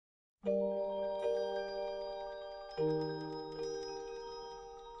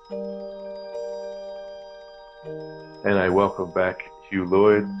And I welcome back Hugh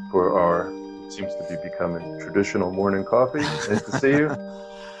Lloyd for our, what seems to be becoming traditional morning coffee. Nice to see you.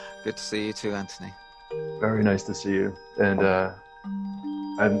 Good to see you too, Anthony. Very nice to see you. And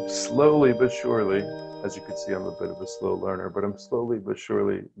I'm slowly but surely, as you can see, I'm a bit of a slow learner, but I'm slowly but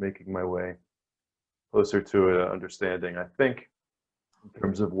surely making my way closer to an understanding, I think, in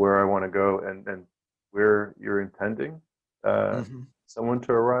terms of where I want to go and where you're intending uh, hmm someone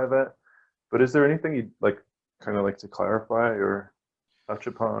to arrive at. But is there anything you'd kind of like to clarify or touch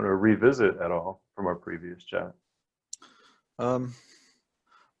upon or revisit at all from our previous chat? Um,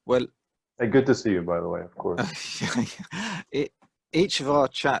 well, Hey, good to see you, by the way, of course. it, each of our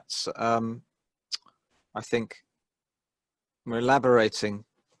chats, I think we're elaborating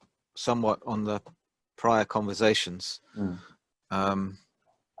somewhat on the prior conversations. Mm, Um,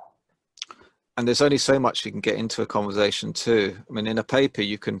 and there's only so much you can get into a conversation too. I mean, in a paper,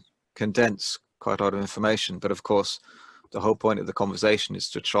 you can condense quite a lot of information, but of course, the whole point of the conversation is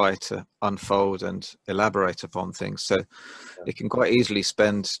to try to unfold and elaborate upon things. So yeah. it can quite easily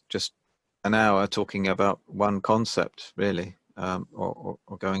spend just an hour talking about one concept, really, or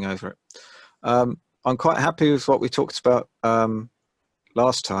going over it. I'm quite happy with what we talked about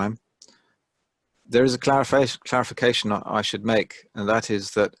last time. There is a clarification I should make, and that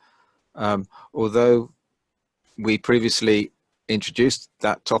is that although we previously introduced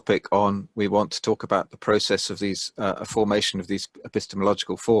that topic on, we want to talk about the process of these formation of these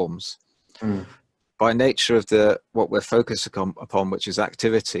epistemological forms. Mm, By nature of the what we're focusing upon, which is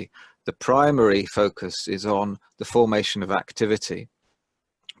activity, the primary focus is on the formation of activity.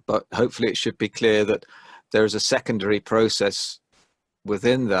 But hopefully it should be clear that there is a secondary process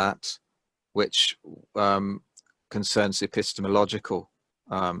within that which concerns epistemological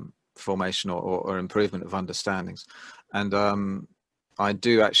formation or improvement of understandings. And I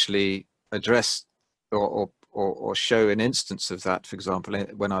do actually address or show an instance of that, for example,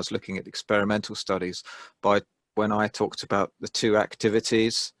 when I was looking at experimental studies, by when I talked about the two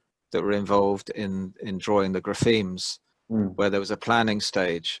activities that were involved in drawing the graphemes, mm, where there was a planning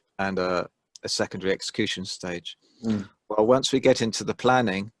stage and a secondary execution stage. mm, Well, once we get into the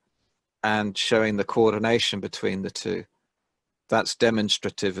planning and showing the coordination between the two, that's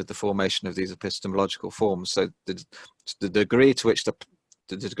demonstrative of the formation of these epistemological forms. So the degree to which the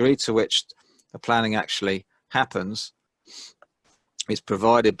planning actually happens is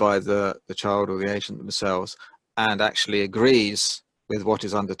provided by the child or the agent themselves, and actually agrees with what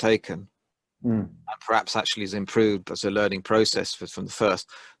is undertaken, mm. and perhaps actually is improved as a learning process from the first.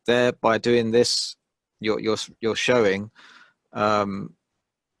 There, by doing this, you're showing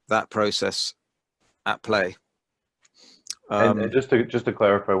that process at play. And Um, just to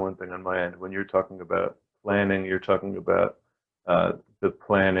clarify one thing on my end, when you're talking about planning, you're talking about the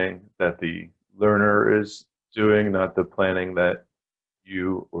planning that the learner is doing, not the planning that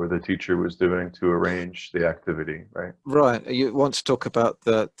you or the teacher was doing to arrange the activity, right? Right. You want to talk about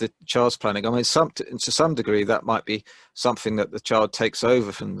the child's planning. I mean, to some degree, that might be something that the child takes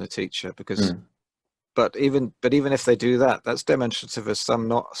over from the teacher, because, Mm, but even if they do that, that's demonstrative of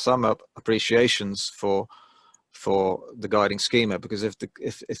some appreciations for the guiding schema. Because if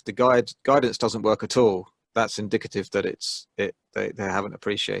the guidance doesn't work at all, that's indicative that they haven't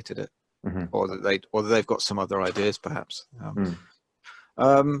appreciated it, mhm, or that they've got some other ideas, perhaps. mm,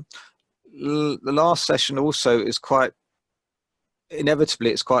 Um, the last session also is quite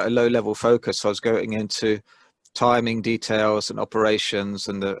inevitably, it's quite a low level focus. So I was going into timing details and operations,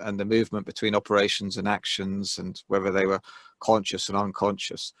 and the movement between operations and actions, and whether they were conscious and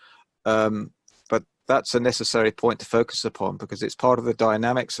unconscious. But that's a necessary point to focus upon, because it's part of the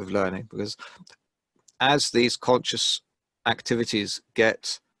dynamics of learning. Because as these conscious activities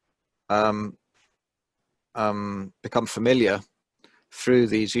um, become familiar through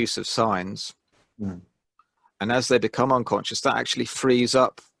these use of signs, mm. and as they become unconscious, that actually frees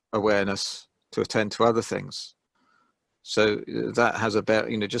up awareness to attend to other things. So that has a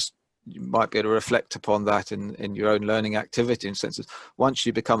better, just you might be able to reflect upon that in your own learning activity, in senses. Once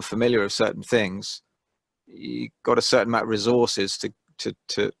you become familiar with certain things, you got a certain amount of resources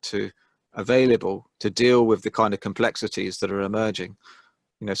to available to deal with the kind of complexities that are emerging.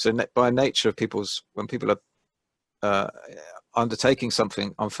 So by nature of when people are uh, undertaking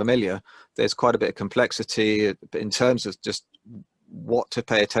something unfamiliar, there's quite a bit of complexity in terms of just what to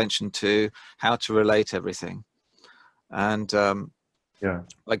pay attention to, how to relate everything. And Yeah.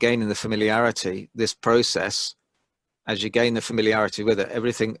 by gaining the familiarity, this process, as you gain the familiarity with it,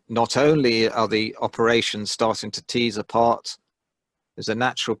 everything, not only are the operations starting to tease apart, there's a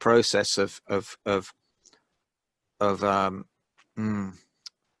natural process of um, mm,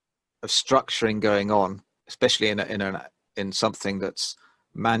 of structuring going on, especially in something that's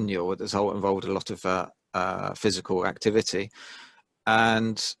manual, that's all involved a lot of physical activity.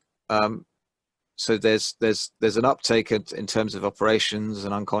 And so there's an uptake in terms of operations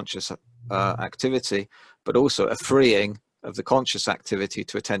and unconscious activity, but also a freeing of the conscious activity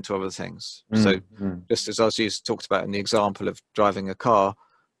to attend to other things. So just as Ozzy's talked about in the example of driving a car,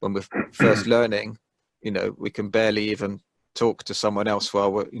 when we're first learning, we can barely even talk to someone else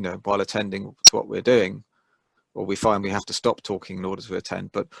while we're, while attending to what we're doing, or we find we have to stop talking in order to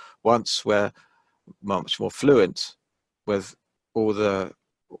attend. But once we're much more fluent with all the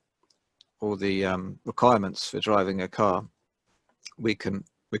requirements for driving a car, we can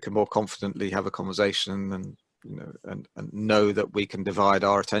more confidently have a conversation and and know that we can divide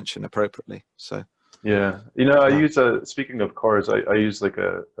our attention appropriately. So yeah, I use speaking of cars, I use like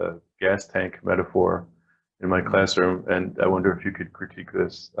a gas tank metaphor in my classroom, and I wonder if you could critique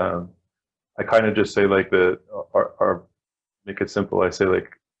this. I kind of just say like our make it simple. I say like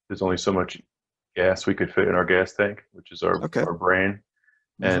there's only so much gas we could fit in our gas tank, which is our brain,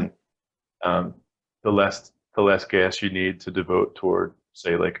 and the less gas you need to devote toward,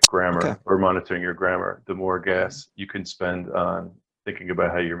 say, like grammar or monitoring your grammar, the more gas you can spend on thinking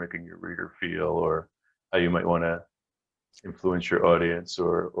about how you're making your reader feel, or how you might want to influence your audience,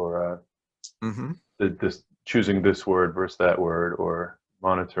 or this choosing this word versus that word, or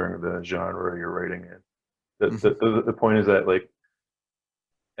monitoring the genre you're writing in. The point is that, like,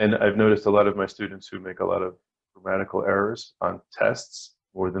 and I've noticed a lot of my students who make a lot of grammatical errors on tests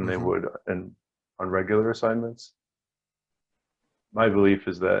more than they would on regular assignments. My belief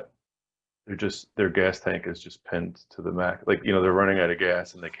is that their gas tank is just pinned to the max. Like, they're running out of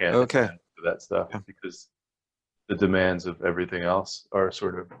gas and they can't attend to that stuff because the demands of everything else are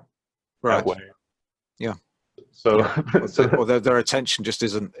sort of outweigh. Yeah. So, or their attention just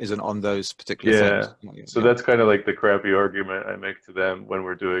isn't on those particular things. So that's kind of like the crappy argument I make to them when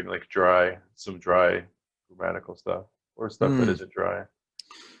we're doing like some dry grammatical stuff, or stuff that isn't dry.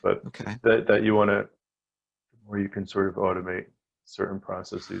 But that you want to, where you can sort of automate certain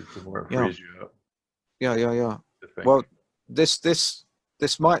processes, the more it frees you up. Yeah. Well, this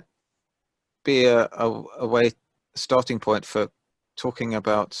might be a starting point for talking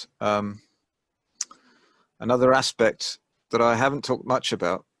about another aspect that I haven't talked much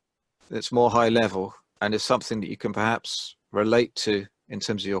about. It's more high level, and is something that you can perhaps relate to in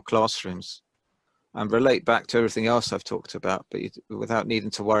terms of your classrooms, and relate back to everything else I've talked about, but without needing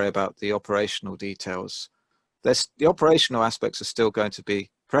to worry about the operational details. The operational aspects are still going to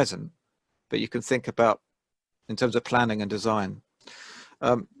be present, but you can think about in terms of planning and design.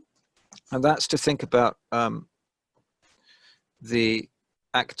 And that's to think about the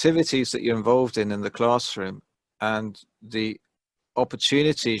activities that you're involved in the classroom, and the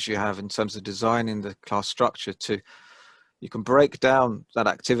opportunities you have in terms of designing the class structure. You can break down that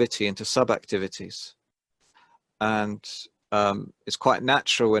activity into sub-activities, and it's quite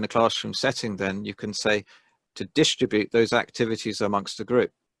natural in a classroom setting. Then you can say to distribute those activities amongst the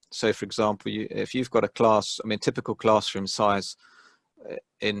group. So, for example, if you've got a class, typical classroom size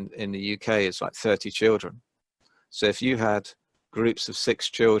in the UK is like 30 children. So if you had groups of 6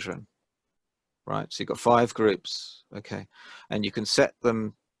 children, right? So you've got 5 groups, and you can set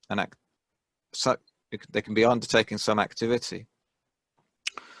them they can be undertaking some activity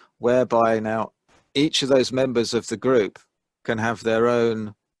whereby now each of those members of the group can have their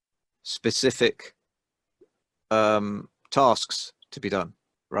own specific tasks to be done,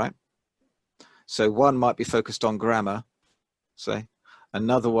 right? So one might be focused on grammar, say,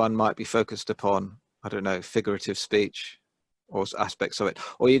 another one might be focused upon, I don't know, figurative speech or aspects of it,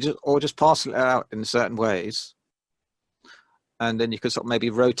 or just parcel it out in certain ways, and then you can sort of maybe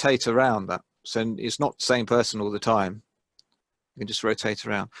rotate around that. So it's not the same person all the time. You can just rotate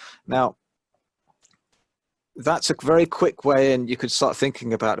around. Now, that's a very quick way in. You could start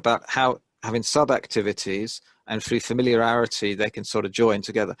thinking about how having sub-activities, and through familiarity, they can sort of join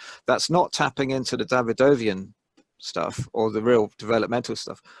together. That's not tapping into the Davidovian stuff or the real developmental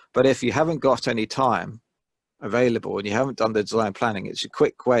stuff. But if you haven't got any time available and you haven't done the design planning, it's a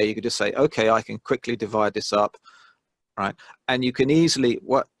quick way. You could just say, okay, I can quickly divide this up, right? And you can easily,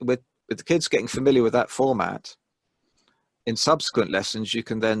 with the kids getting familiar with that format, in subsequent lessons, you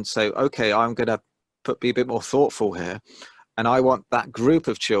can then say, okay, I'm going to be a bit more thoughtful here, and I want that group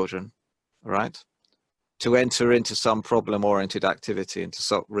of children, right, to enter into some problem-oriented activity and to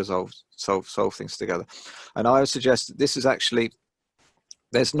solve things together. And I would suggest that this is actually,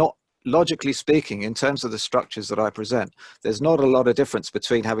 there's not, logically speaking, in terms of the structures that I present, there's not a lot of difference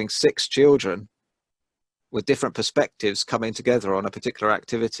between having 6 children with different perspectives coming together on a particular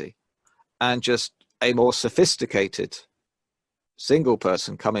activity, and just a more sophisticated single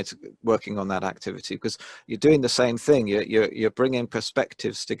person come into working on that activity, because you're doing the same thing. You're bringing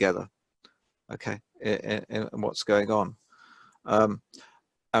perspectives together, okay, in what's going on.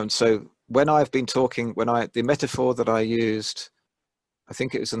 And so when I've been talking, the metaphor that I used, I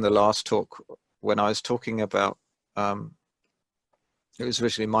think it was in the last talk when I was talking about, it was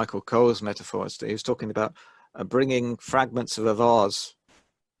originally Michael Cole's metaphor. He was talking about bringing fragments of a vase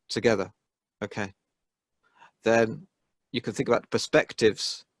together, okay. Then you can think about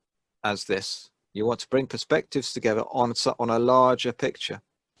perspectives as this. You want to bring perspectives together on a larger picture.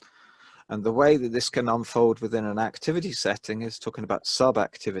 And the way that this can unfold within an activity setting is talking about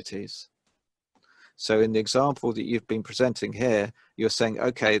sub-activities. So in the example that you've been presenting here, you're saying,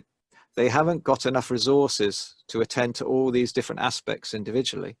 okay, they haven't got enough resources to attend to all these different aspects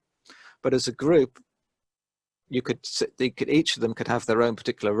individually. But as a group, each of them could have their own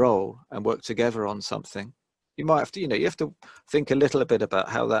particular role and work together on something. You might have to, you have to think a little bit about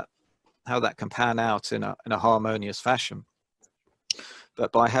how that can pan out in a harmonious fashion.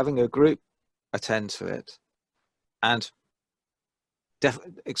 But by having a group attend to it and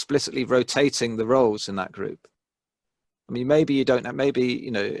explicitly rotating the roles in that group. I mean, maybe you don't have, maybe,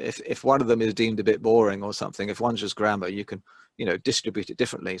 if one of them is deemed a bit boring or something, if one's just grammar, you can, distribute it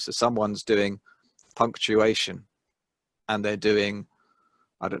differently. So someone's doing punctuation and they're doing,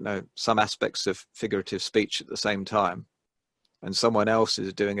 I don't know, some aspects of figurative speech at the same time, and someone else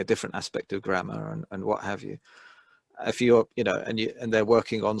is doing a different aspect of grammar and what have you. If you're, and they're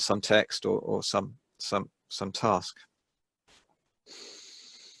working on some text or some task.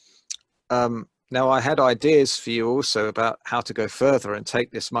 Now, I had ideas for you also about how to go further and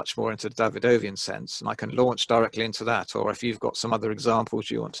take this much more into the Davidovian sense, and I can launch directly into that, or if you've got some other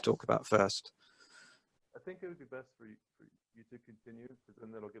examples you want to talk about first. I think it would be best for you to continue, because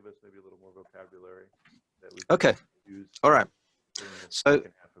then that'll give us maybe a little more vocabulary that we can use. All right. So,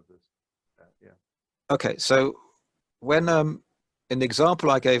 second half of this. Yeah. Okay. So when in the example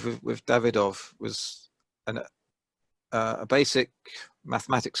I gave with Davidov was a basic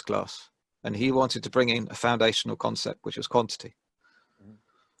mathematics class, and he wanted to bring in a foundational concept, which was quantity.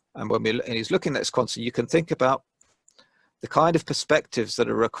 Mm-hmm. And and he's looking at this quantity, you can think about the kind of perspectives that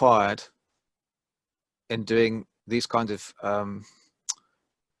are required in doing these kinds of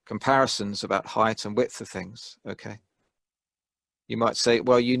comparisons about height and width of things. Okay. You might say,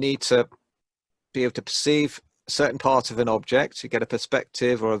 well, you need to be able to perceive a certain part of an object, you get a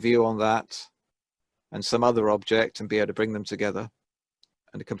perspective or a view on that, and some other object, and be able to bring them together,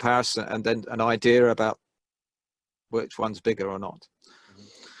 and a comparison, and then an idea about which one's bigger or not. Mm-hmm.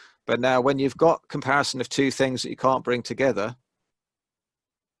 But now when you've got comparison of two things that you can't bring together,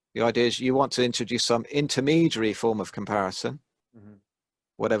 the idea is you want to introduce some intermediary form of comparison, mm-hmm.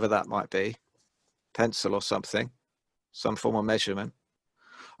 whatever that might be, pencil or something, some form of measurement.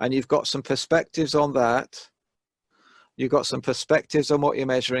 And you've got some perspectives on that. You've got some perspectives on what you're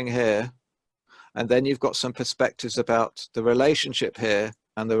measuring here. And then you've got some perspectives about the relationship here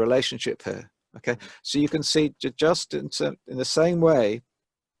and the relationship here. Okay. So you can see just in the same way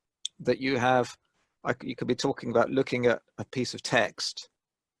that you have, you could be talking about looking at a piece of text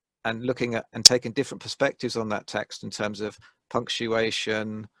and looking at and taking different perspectives on that text in terms of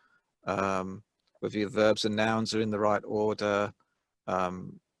punctuation, whether your verbs and nouns are in the right order,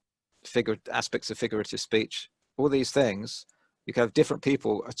 aspects of figurative speech, all these things. You can have different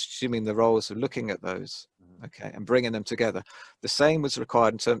people assuming the roles of looking at those, okay, and bringing them together. The same was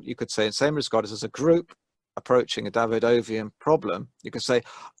required in terms, you could say, in same regard as a group approaching a Davidovian problem. You could say,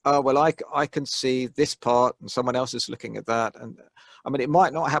 oh, well, I can see this part and someone else is looking at that. And I mean, it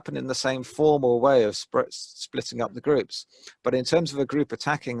might not happen in the same formal way of splitting up the groups, but in terms of a group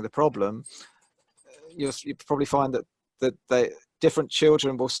attacking the problem, you probably find that different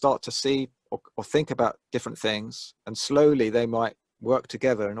children will start to see or think about different things, and slowly they might work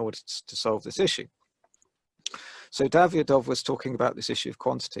together in order to solve this issue. So Davidov was talking about this issue of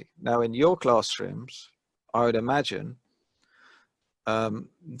quantity. Now in your classrooms, I would imagine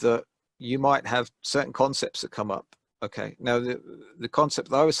that you might have certain concepts that come up. Okay, now the concept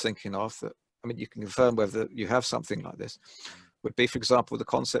that I was thinking of, that, I mean, you can confirm whether you have something like this, would be, for example, the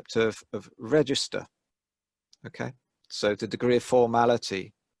concept of register. Okay, so the degree of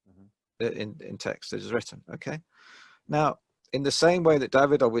formality in text that is written. Okay, now in the same way that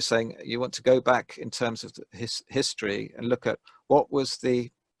Davidov was saying, you want to go back in terms of his history and look at what was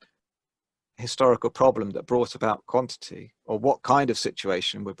the historical problem that brought about quantity, or what kind of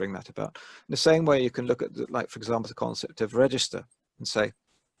situation would bring that about. In the same way, you can look at, like, for example, the concept of register and say,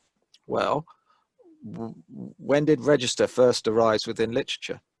 well, when did register first arise within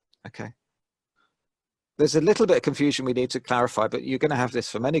literature? Okay, there's a little bit of confusion we need to clarify, but you're going to have this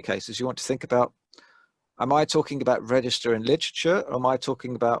for many cases. You want to think about, am I talking about register in literature, or am I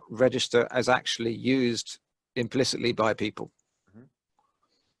talking about register as actually used implicitly by people? Mhm.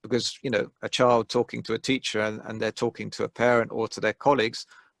 Because, you know, a child talking to a teacher and they're talking to a parent or to their colleagues,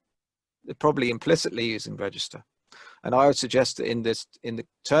 they're probably implicitly using register. And I would suggest that in the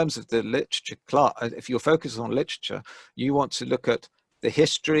terms of the literature class, if you're focused on literature, you want to look at the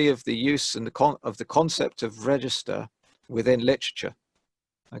history of the use and of the concept of register within literature.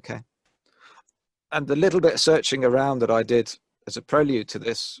 Okay. And the little bit of searching around that I did as a prelude to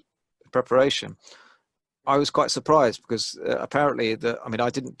this preparation, I was quite surprised because apparently I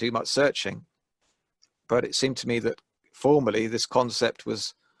didn't do much searching, but it seemed to me that formally this concept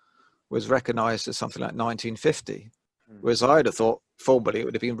was recognized as something like 1950. Whereas I'd have thought formally it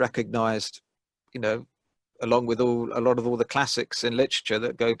would have been recognized, you know, along with a lot of the classics in literature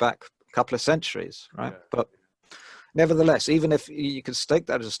that go back a couple of centuries, right? Yeah. But nevertheless, even if you could stake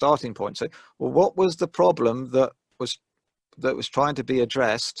that as a starting point, say, well, what was the problem that was trying to be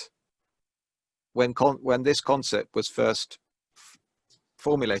addressed when this concept was first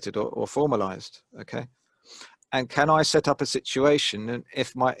formulated or formalized? Okay, and can I set up a situation, and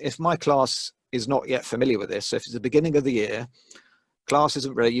if my class is not yet familiar with this, so if it's the beginning of the year, class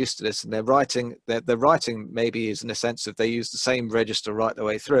isn't very used to this, and their writing maybe is in a sense of they use the same register right the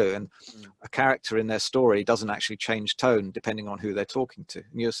way through, and a character in their story doesn't actually change tone depending on who they're talking to.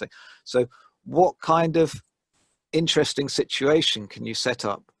 And you'll say, so what kind of interesting situation can you set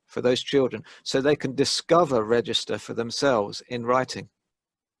up for those children so they can discover register for themselves in writing?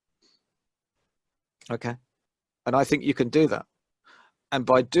 Okay, and I think you can do that. And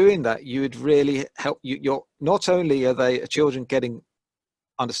by doing that, you would really help you're not only are they children getting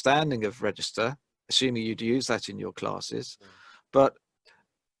understanding of register, assuming you'd use that in your classes, but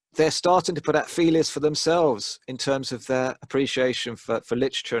they're starting to put out feelers for themselves in terms of their appreciation for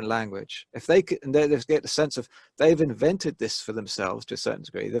literature and language. If they get the sense of they've invented this for themselves to a certain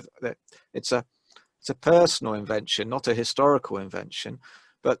degree, it's a personal invention, not a historical invention,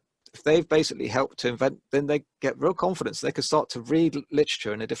 but if they've basically helped to invent, then they get real confidence. They can start to read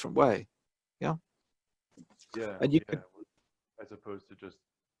literature in a different way. Yeah. Yeah. And you could, as opposed to just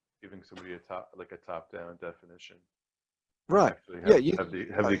giving somebody a top-down definition. Right. Yeah. You have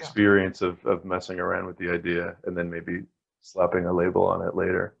the experience of messing around with the idea and then maybe slapping a label on it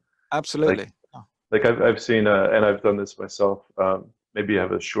later. Absolutely. Like I've seen, and I've done this myself. Maybe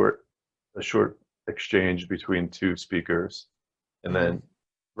have a short exchange between two speakers, and then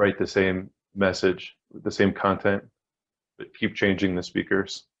write the same message, the same content, but keep changing the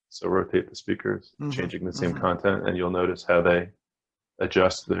speakers. So rotate the speakers, changing the same content, and you'll notice how they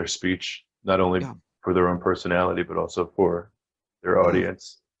adjust their speech, not only for their own personality, but also for their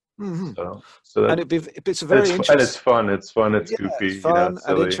audience. So that, and it's a very interesting, and it's fun. It's fun. It's goofy. It's fun, it's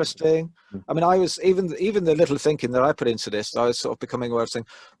and interesting. I mean, I was even the little thinking that I put into this, I was sort of becoming aware of saying,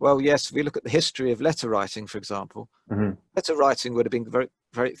 well, yes, if we look at the history of letter writing, for example, letter writing would have been very,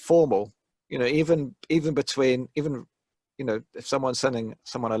 very formal. You know, even between, you know, if someone's sending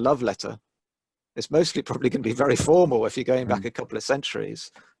someone a love letter, it's mostly probably going to be very formal if you're going back a couple of centuries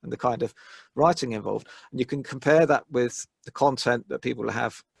and the kind of writing involved. And you can compare that with the content that people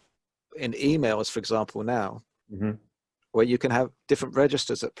have in emails, for example, now, where you can have different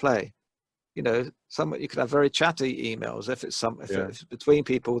registers at play. You know, you can have very chatty emails if it's between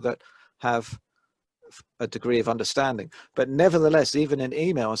people that have a degree of understanding. But nevertheless, even in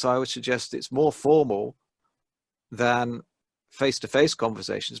emails, I would suggest it's more formal than face-to-face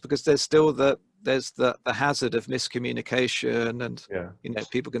conversations, because there's still the hazard of miscommunication, and you know,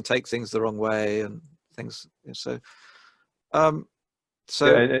 people can take things the wrong way and things. So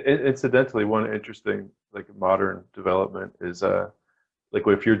and incidentally, one interesting modern development is like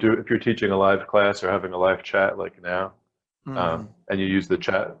if you're teaching a live class or having a live chat like now, and you use the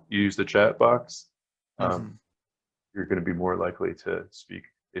chat box, you're going to be more likely to speak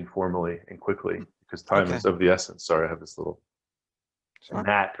informally and quickly, because time is of the essence. Sorry, I have this little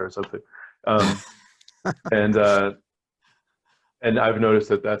gnat or something. And I've noticed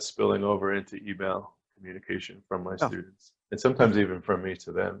that that's spilling over into email communication from my students, and sometimes even from me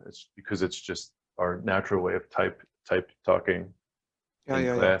to them. It's because it's just our natural way of type talking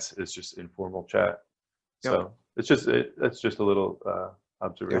in class is just informal chat. So it's just a little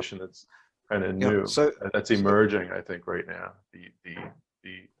observation that's kind of new. So that's emerging, I think, right now.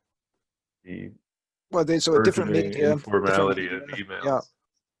 Well, there's a different medium, informality of emails.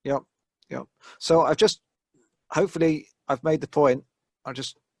 Yeah. So hopefully I've made the point. I'll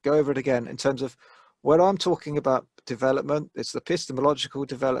just go over it again in terms of when I'm talking about development, it's the epistemological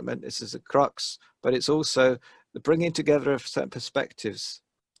development, this is the crux, but it's also the bringing together of certain perspectives.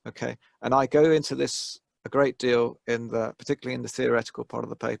 Okay, and I go into this a great deal particularly in the theoretical part of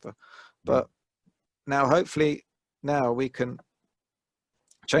the paper, but now hopefully now we can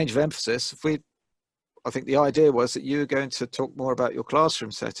change of emphasis. I think the idea was that you were going to talk more about your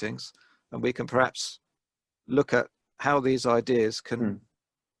classroom settings, and we can perhaps look at how these ideas can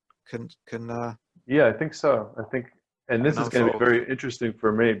yeah, I think so. I think, and this is going to be very interesting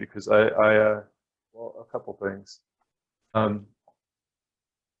for me because well, a couple things.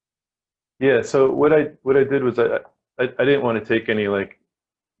 Yeah, so what I did was I didn't want to take any like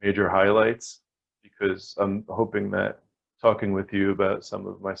major highlights because I'm hoping that talking with you about some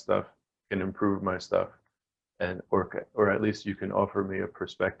of my stuff can improve my stuff, and or at least you can offer me a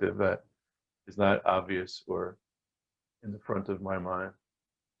perspective that is not obvious or in the front of my mind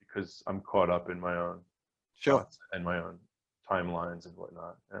because I'm caught up in my own thoughts and my own timelines and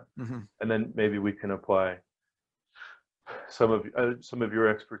whatnot. Yeah. And then maybe we can apply some of your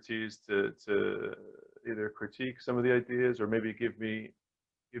expertise to either critique some of the ideas or maybe give me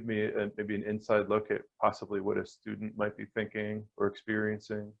maybe an inside look at possibly what a student might be thinking or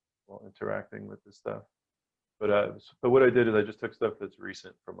experiencing while interacting with this stuff. But what I did is I just took stuff that's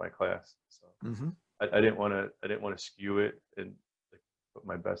recent from my class. So I didn't want to skew it and like, put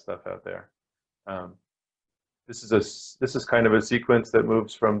my best stuff out there. This is kind of a sequence that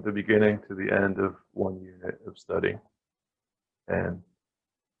moves from the beginning to the end of one unit of study. And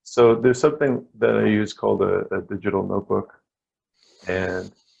so there's something that I use called a digital notebook.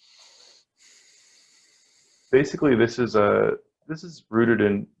 And basically this is rooted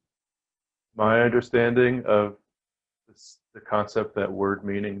in my understanding of the concept that word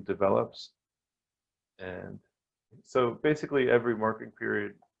meaning develops. And so basically every marking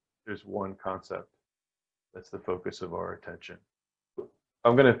period, there's one concept that's the focus of our attention.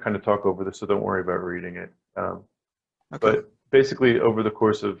 I'm going to kind of talk over this, so don't worry about reading it. But basically over the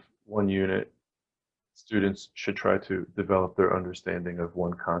course of one unit, students should try to develop their understanding of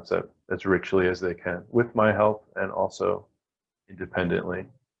one concept as richly as they can, with my help and also independently.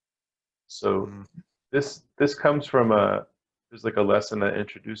 So this comes from there's like a lesson that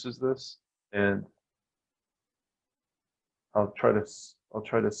introduces this, and I'll try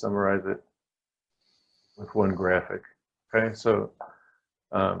to summarize it with one graphic. Okay, so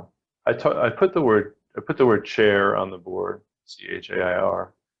I put the word chair on the board,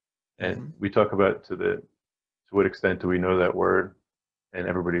 CHAIR, and we talk about to what extent do we know that word, and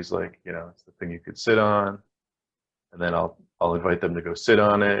everybody's like, it's the thing you could sit on, and then I'll invite them to go sit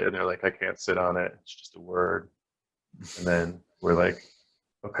on it, and they're like, I can't sit on it, it's just a word. And then we're like,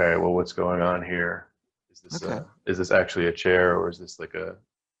 okay, well, what's going on here? Is this actually a chair, or is this like a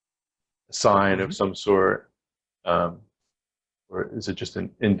sign of some sort, or is it just an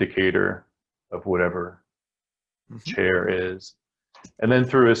indicator of whatever chair is? And then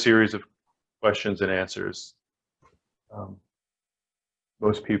through a series of questions and answers,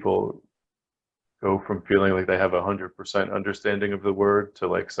 most people go from feeling like they have 100% understanding of the word to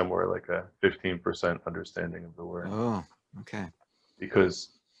like somewhere like a 15% understanding of the word. Oh, okay.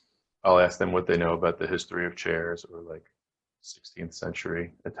 Because I'll ask them what they know about the history of chairs, or like 16th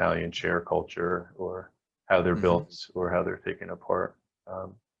century Italian chair culture, or how they're built, or how they're taken apart.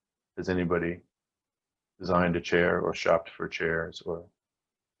 Has anybody designed a chair or shopped for chairs or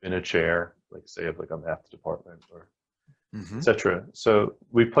been a chair, like say of like a math department, or etc. So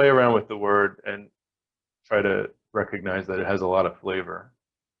we play around with the word and try to recognize that it has a lot of flavor.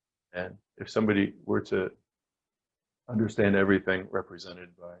 And if somebody were to understand everything represented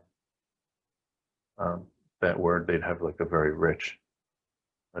by that word, they'd have like a very rich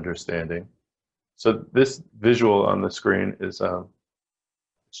understanding. So this visual on the screen is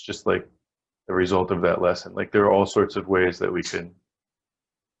it's just like the result of that lesson. Like there are all sorts of ways that we can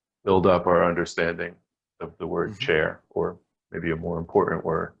build up our understanding of the word chair, or maybe a more important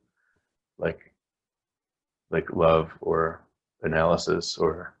word like love, or analysis,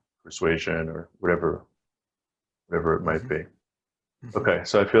 or persuasion, or whatever it might be. Okay,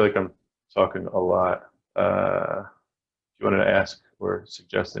 so I feel like I'm talking a lot. If you wanted to ask or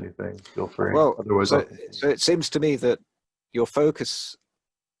suggest anything, feel free. Well, otherwise, so it seems to me that your focus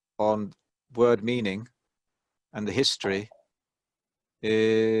on word meaning and the history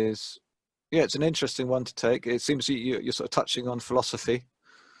is, it's an interesting one to take. It seems you're sort of touching on philosophy,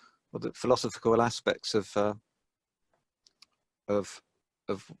 or the philosophical aspects of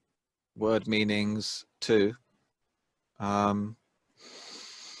word meanings too.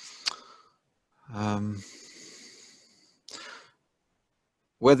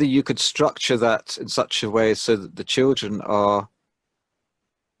 whether you could structure that in such a way so that the children are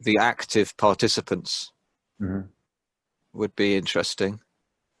the active participants would be interesting.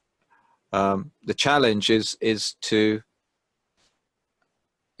 The challenge is to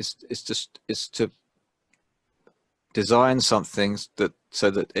design something that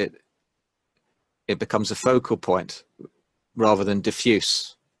so that it becomes a focal point rather than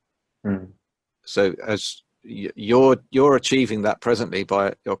diffuse. So as you're achieving that presently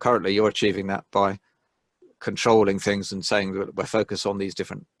you're achieving that by controlling things and saying that we're focused on these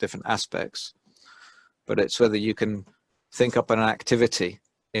different aspects, but it's whether you can think up an activity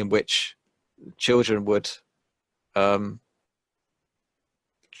in which children would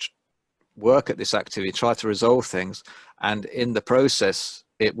work at this activity, try to resolve things, and in the process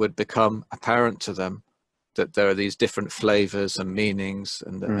it would become apparent to them that there are these different flavors and meanings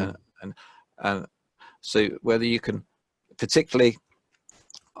and so whether you can, particularly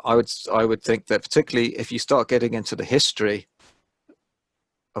I would think that particularly if you start getting into the history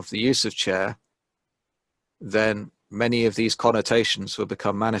of the use of chair, then many of these connotations will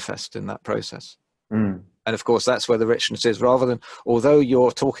become manifest in that process. And of course, that's where the richness is, rather than, although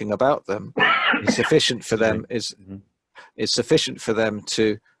you're talking about them, it's sufficient for them is sufficient for them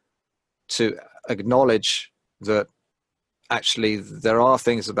to acknowledge that actually there are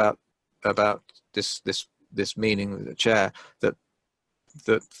things about this meaning of the chair that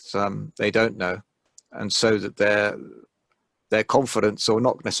they don't know, and so that their confidence, or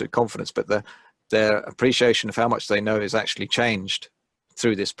not necessarily confidence, but their appreciation of how much they know is actually changed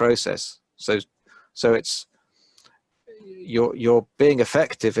through this process. So it's you're being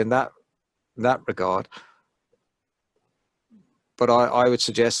effective in that regard, but I would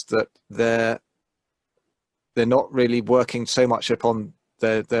suggest that they're not really working so much upon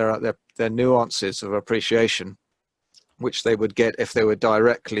their nuances of appreciation, which they would get if they were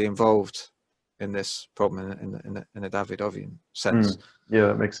directly involved in this problem in a Davidovian sense. Yeah,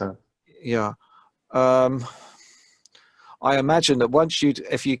 that makes sense. Yeah. I imagine that once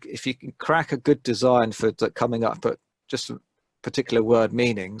if you can crack a good design for coming up at just particular word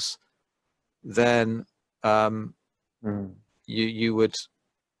meanings, then you would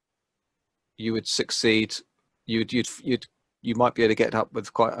succeed. You might be able to get up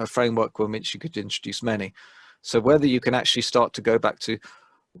with quite a framework in which you could introduce many. So whether you can actually start to go back to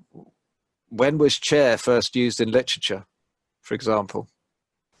when was chair first used in literature, for example.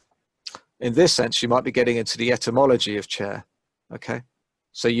 In this sense, you might be getting into the etymology of chair. Okay,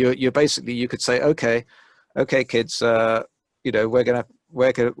 so you're basically, you could say, okay, kids, we're all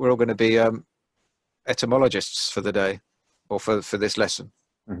going to be etymologists for the day, or for this lesson,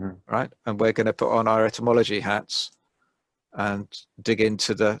 right? And we're going to put on our etymology hats and dig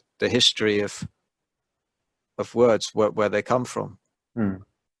into the history of words, where they come from.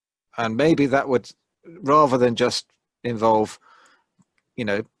 And maybe that would, rather than just involve,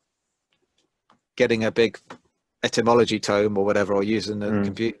 getting a big etymology tome or whatever, or using the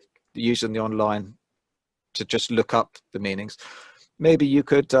computer, using the online to just look up the meanings, maybe you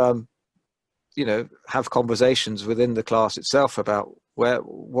could have conversations within the class itself about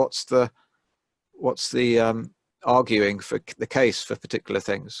what's the arguing for the case for particular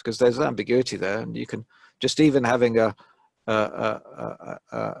things, because there's ambiguity there, and you can just even having a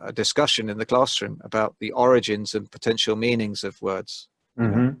discussion in the classroom about the origins and potential meanings of words.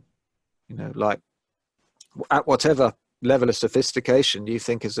 Like at whatever level of sophistication you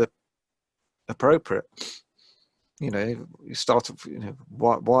think is appropriate. You start off,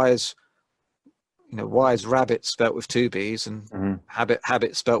 why is rabbit spelt with two B's and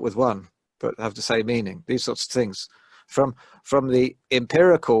habit spelt with one, but have the same meaning? These sorts of things. From the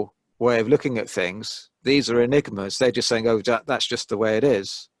empirical way of looking at things, these are enigmas. They're just saying, oh, that's just the way it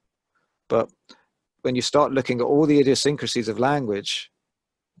is. But when you start looking at all the idiosyncrasies of language,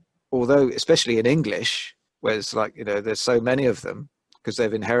 although especially in English, where it's like, there's so many of them because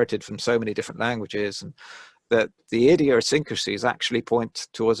they've inherited from so many different languages, and that the idiosyncrasies actually point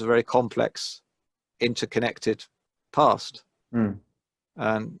towards a very complex, interconnected past. But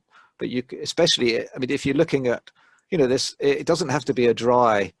you, especially, if you're looking at, this, it doesn't have to be a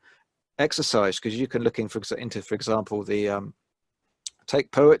dry exercise, because you can look into, for example, the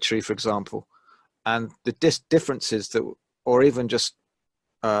take poetry, for example, and the differences that, or even just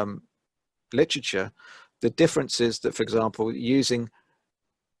literature, the differences that, for example, using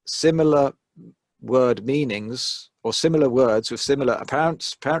similar word meanings, or similar words with similar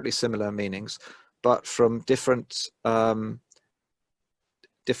apparently similar meanings, but from different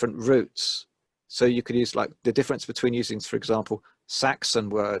roots. So you could use, like, the difference between using, for example, Saxon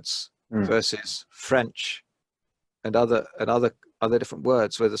words versus French and other other different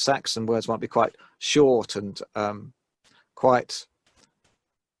words, where the Saxon words might be quite short and quite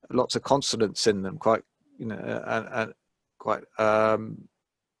lots of consonants in them, quite, you know, and quite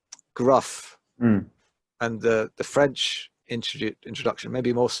gruff. Mm. And the French introduction may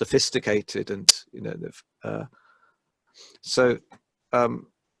be more sophisticated, and you know, so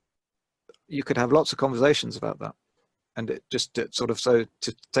you could have lots of conversations about that. And it just sort of, so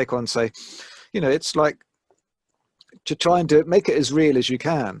to take on, say, you know, it's like to try and make it as real as you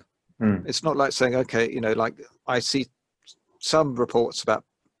can. Mm. It's not like saying, okay, you know, like I see some reports about,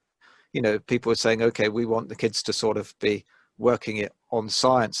 you know, people are saying, okay, we want the kids to sort of be working it on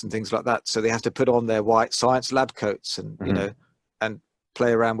science and things like that. So they have to put on their white science lab coats and, you know, and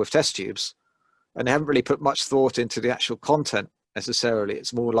play around with test tubes. And they haven't really put much thought into the actual content necessarily.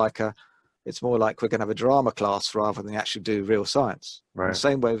 It's more like we're going to have a drama class rather than actually do real science. Right. The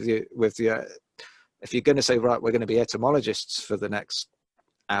same way with the if you're going to say, right, we're going to be etymologists for the next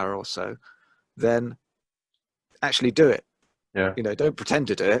hour or so, then actually do it. Yeah. You know, don't pretend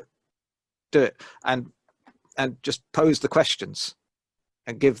to do it, and just pose the questions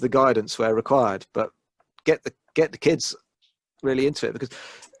and give the guidance where required, but get the kids really into it, because,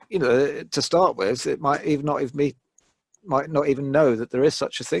 you know, to start with, it might not even know that there is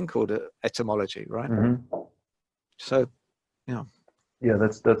such a thing called etymology, right? Mm-hmm. So, you know. Yeah,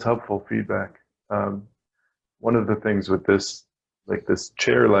 that's helpful feedback. One of the things with this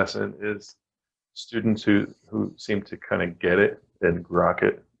chair lesson is students who seem to kind of get it and grok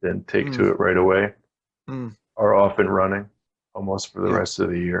it and take to it right away are off and running almost for the rest of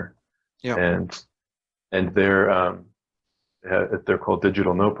the year. Yeah. And they're called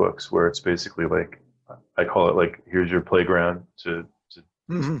digital notebooks, where it's basically like, I call it like, here's your playground to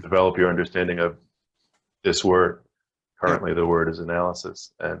develop your understanding of this word. Currently, the word is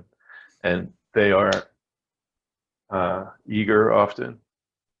analysis, and they are eager often,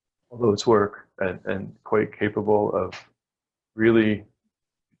 although it's work, and quite capable of really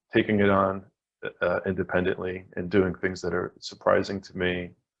taking it on independently and doing things that are surprising to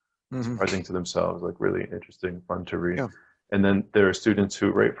me, surprising to themselves, like really interesting, fun to read. Yeah. And then there are students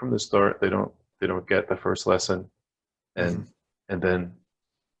who, right from the start, they don't get the first lesson, and then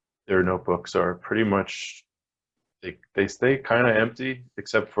their notebooks are pretty much, they stay kind of empty,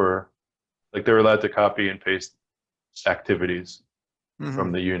 except for, like, they're allowed to copy and paste activities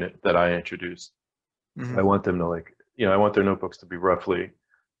from the unit that I introduced. I want them to, like, you know, I want their notebooks to be roughly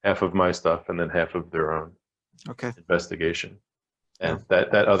half of my stuff and then half of their own investigation. And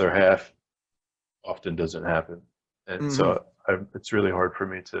that other half often doesn't happen. And so it's really hard for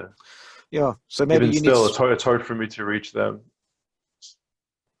me to, so maybe even still, it's hard for me to reach them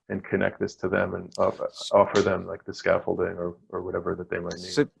and connect this to them and offer them like the scaffolding or whatever that they might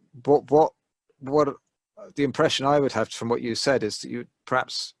need. So what the impression I would have from what you said is that you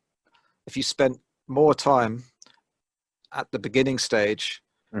perhaps, if you spent more time at the beginning stage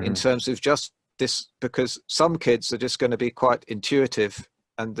in terms of just this, because some kids are just going to be quite intuitive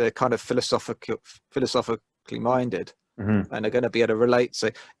and they're kind of philosophically minded, and they're going to be able to relate. So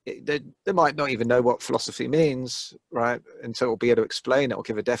they might not even know what philosophy means, right? And so it'll be able to explain it or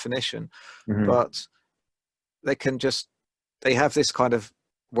give a definition, but they have this kind of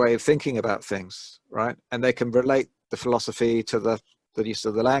way of thinking about things, right? And they can relate the philosophy to the use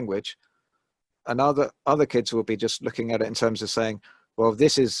of the language. And other kids will be just looking at it in terms of saying, well,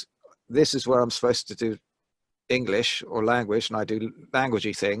 this is where I'm supposed to do English or language, and I do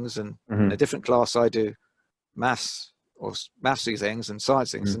languagey things, and in a different class I do maths or mathsy things and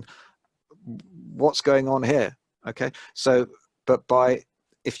science things, and what's going on here? Okay, so but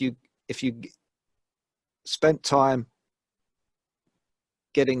if you spent time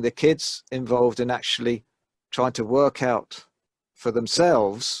getting the kids involved in actually trying to work out for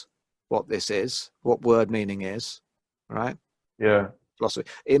themselves what this is, what word meaning is, right? Yeah. Philosophy.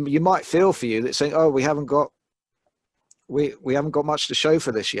 You might feel for you that saying, "Oh, we haven't got much to show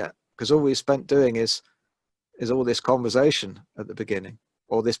for this yet," because all we've spent doing is all this conversation at the beginning,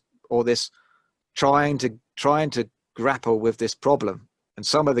 or this trying to grapple with this problem. And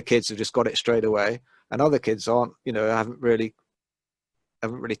some of the kids have just got it straight away, and other kids aren't. You know, haven't really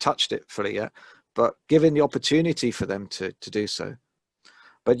touched it fully yet. But given the opportunity for them to do so.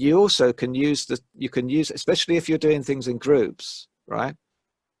 But you also can use especially if you're doing things in groups, right?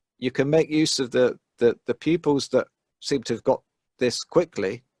 You can make use of the pupils that seem to have got this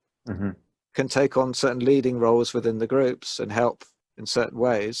quickly, can take on certain leading roles within the groups and help in certain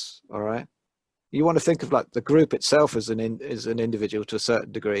ways. All right. You want to think of like the group itself as an individual to a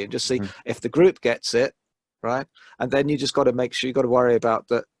certain degree, and just see if the group gets it, right? And then you just got to make sure, you got to worry about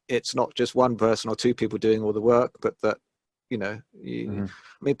that it's not just one person or two people doing all the work, but that You know, Mm-hmm.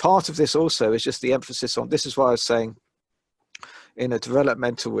 I mean, part of this also is just the emphasis on, this is why I was saying in a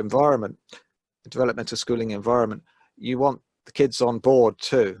developmental environment, a developmental schooling environment, you want the kids on board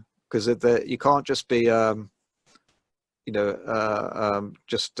too, because you can't just be, you know,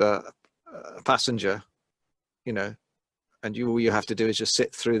 just a passenger, you know, and all you have to do is just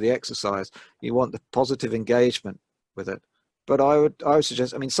sit through the exercise. You want the positive engagement with it. But I would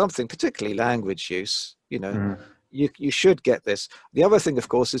suggest, I mean, something, particularly language use, you know, Mm-hmm. you should get this. The other thing, of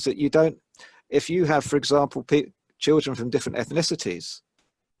course, is that you don't, if you have, for example, children from different ethnicities,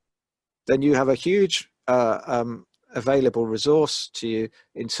 then you have a huge available resource to you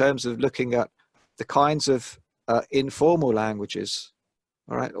in terms of looking at the kinds of informal languages,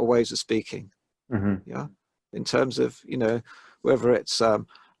 all right, or ways of speaking. Mm-hmm. Yeah, in terms of, you know, whether it's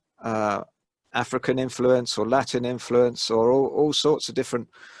African influence or Latin influence, or all sorts of different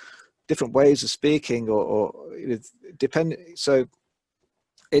ways of speaking, or depend. So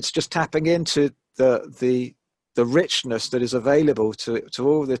it's just tapping into the richness that is available to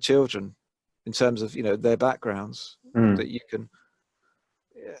all the children in terms of, you know, their backgrounds, Mm-hmm. that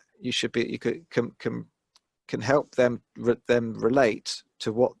you should be, you can help them relate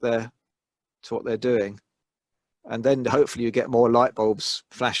to what they're doing. And then hopefully you get more light bulbs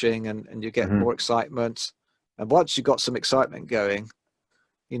flashing, and you get Mm-hmm. more excitement. And once you've got some excitement going,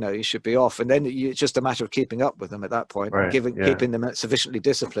 you know, you should be off. And then it's just a matter of keeping up with them at that point, Right. and Yeah. keeping them sufficiently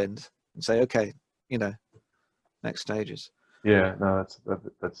disciplined, and say, okay, you know, next stages. Yeah. No,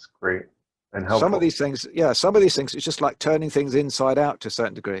 that's great and helpful. Some of these things, it's just like turning things inside out to a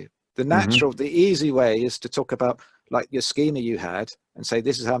certain degree. The natural, the easy way is to talk about like your schema you had and say,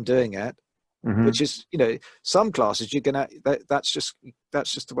 this is how I'm doing it. Mm-hmm. Which is, you know, some classes you're gonna, that's just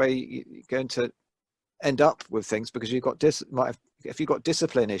the way you're going to end up with things, because you've got if you've got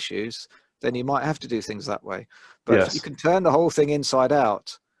discipline issues, then you might have to do things that way. But Yes. if you can turn the whole thing inside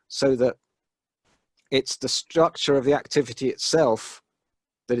out, so that it's the structure of the activity itself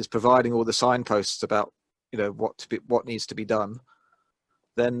that is providing all the signposts about, you know, what needs to be done,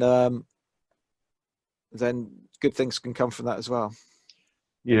 then good things can come from that as well.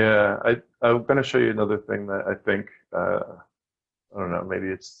 Yeah, I'm going to show you another thing that I think, I don't know, maybe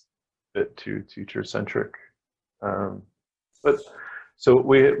it's a bit too teacher centric. But so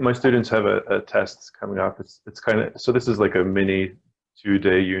my students have a test coming up. It's kind of, so this is like a mini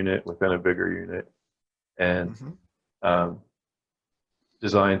 2-day unit within a bigger unit, and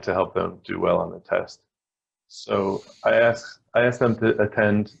designed to help them do well on the test. So I asked them to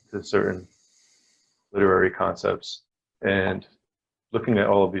attend to certain literary concepts, and looking at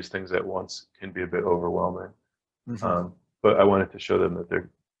all of these things at once can be a bit overwhelming. But I wanted to show them that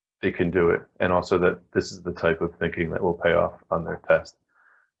they can do it, and also that this is the type of thinking that will pay off on their test.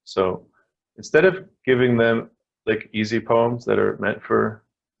 So instead of giving them like easy poems that are meant for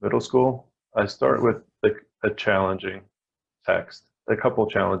middle school, I start with like a challenging text, a couple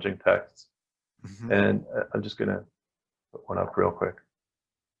challenging texts. And I'm just gonna put one up real quick.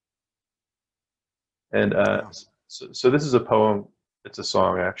 And so this is a poem. It's a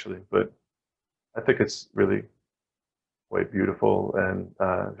song actually, but I think it's really quite beautiful and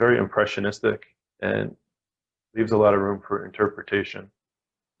very impressionistic, and leaves a lot of room for interpretation.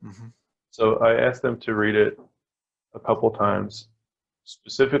 So I asked them to read it a couple times,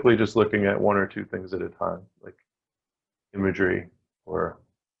 specifically just looking at one or two things at a time, like imagery, or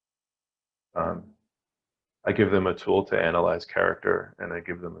I give them a tool to analyze character, and I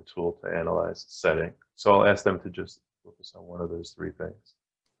give them a tool to analyze setting. So I'll ask them to just focus on one of those three things: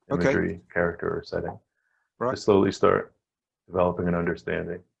 imagery, character, or setting. Right. To slowly start developing an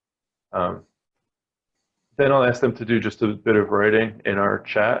understanding. Then I'll ask them to do just a bit of writing in our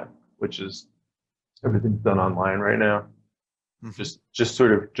chat, which is, everything's done online right now. Just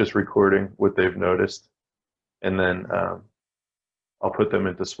sort of just recording what they've noticed, and then I'll put them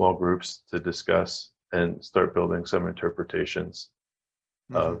into small groups to discuss and start building some interpretations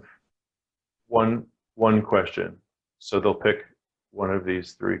of one question. So they'll pick one of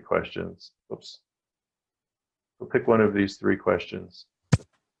these three questions. Oops. They'll pick one of these three questions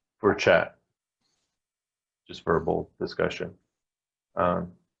for chat, just verbal discussion.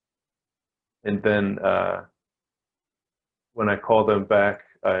 And then when I call them back,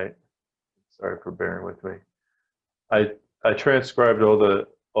 sorry for bearing with me. I transcribed all the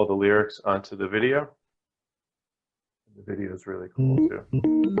lyrics onto the video. The video is really cool too.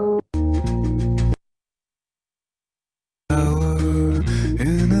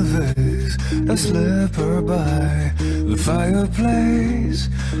 In a vase, a slipper by the fireplace,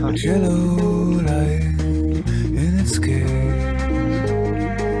 a yellow light in its case.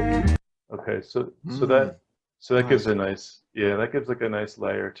 Okay, so that gives a nice Yeah, that gives like a nice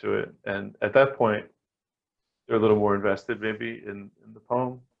layer to it. And at that point, they're a little more invested maybe in the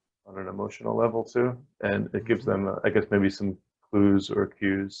poem on an emotional level too. And it gives them, I guess, maybe some clues or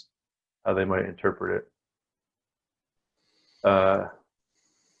cues how they might interpret it. I'm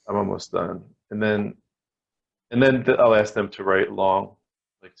almost done. And then I'll ask them to write long,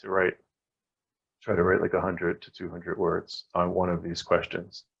 like try to write like 100 to 200 words on one of these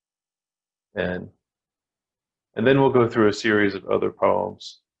questions. And and then we'll go through a series of other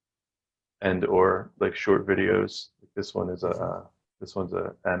poems and or like short videos. This one's a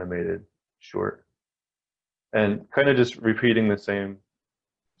animated short, and kind of just repeating the same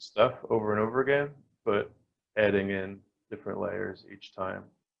stuff over and over again, but adding in different layers each time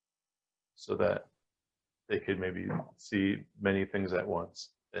so that they could maybe see many things at once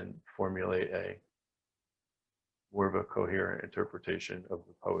and formulate a more of a coherent interpretation of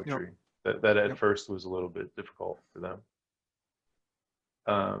the poetry that at first was a little bit difficult for them.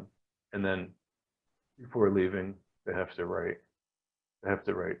 And then before leaving, they have to write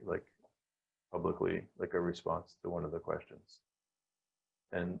like publicly, like a response to one of the questions.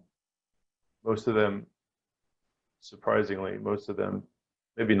 And most of them, surprisingly,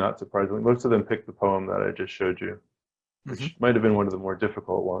 maybe not surprisingly, most of them picked the poem that I just showed you, which might have been one of the more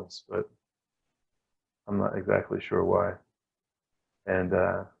difficult ones, but I'm not exactly sure why. And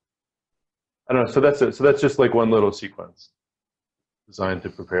I don't know. So that's it. So that's just like one little sequence designed to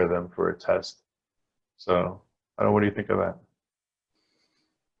prepare them for a test. So I don't know. What do you think of that?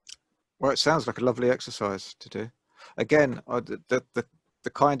 Well, it sounds like a lovely exercise to do. Again, the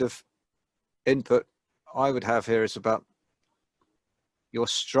kind of input I would have here is about your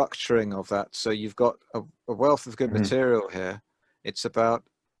structuring of that. So you've got a wealth of good material here. It's about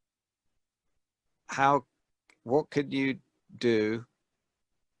what could you do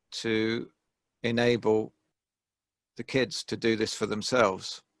to enable the kids to do this for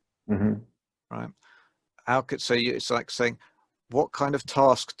themselves, right? It's like saying, what kind of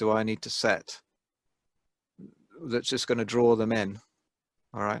task do I need to set that's just going to draw them in,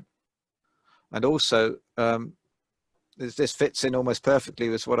 all right? And also, this fits in almost perfectly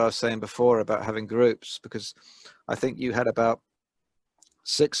with what I was saying before about having groups, because I think you had about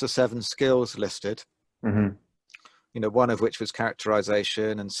 6 or 7 skills listed, one of which was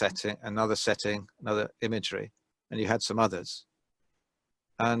characterization and setting, another imagery, and you had some others.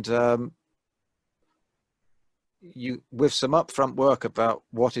 And you, with some upfront work about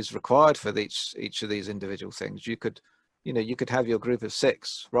what is required for each of these individual things, you could have your group of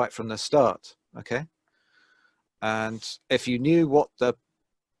 6 right from the start, okay? And if you knew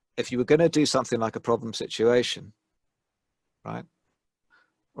if you were going to do something like a problem situation, right,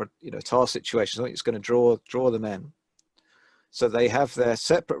 or task situation, something that's going to draw them in, so they have their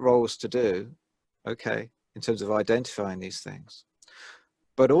separate roles to do, okay, in terms of identifying these things.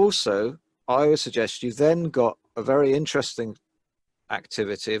 But also, I would suggest you then got a very interesting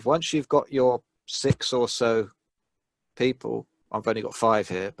activity of, once you've got your 6 or so people, I've only got 5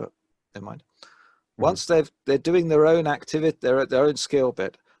 here, but never mind. Once they're doing their own activity, their own skill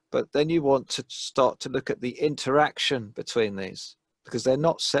bit, but then you want to start to look at the interaction between these, because they're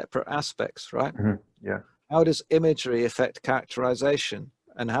not separate aspects, right? Yeah. How does imagery affect characterization,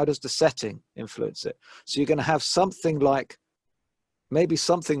 and how does the setting influence it? So you're going to have maybe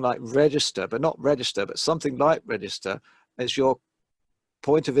something like register, but not register, but something like register as your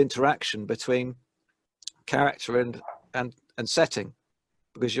point of interaction between character and setting,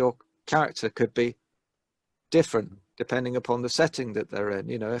 because your character could be different depending upon the setting that they're in.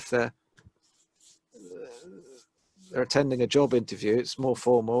 If they're attending a job interview, it's more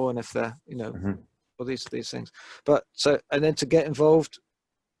formal, and if they're all these things. But and then to get involved,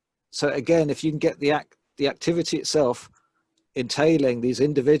 so again, if you can get the activity itself entailing these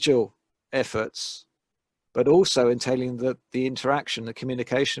individual efforts, but also entailing the interaction, the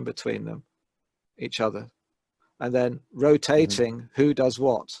communication between them, each other, and then rotating who does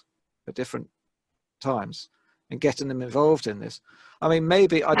what at different times, and getting them involved in this. I mean,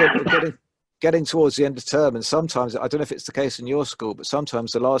 maybe, I don't know, getting towards the end of term, and sometimes, I don't know if it's the case in your school, but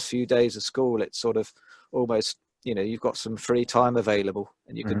sometimes the last few days of school, it's sort of almost, you've got some free time available,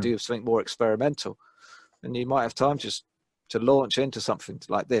 and you can do something more experimental, and you might have time just to launch into something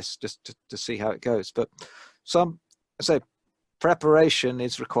like this, just to see how it goes. But preparation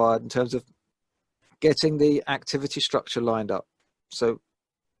is required in terms of getting the activity structure lined up. So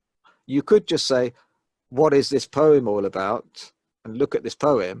you could just say, what is this poem all about? And look at this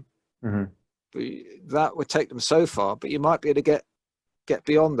poem. That would take them so far, but you might be able to get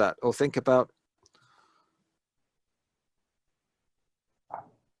beyond that, or think about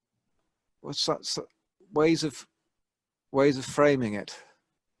ways of ways of framing it.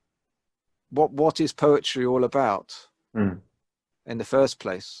 What is poetry all about in the first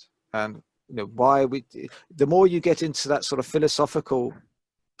place? And why the more you get into that sort of philosophical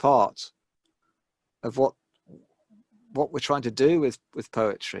part of what we're trying to do with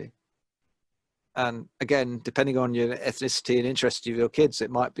poetry, and again, depending on your ethnicity and interest of your kids, it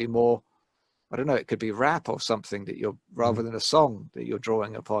might be more, I don't know, it could be rap or something that you're, rather than a song that you're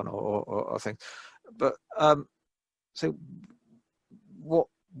drawing upon, or things. But so what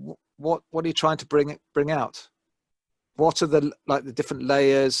are you trying to bring out? What are the different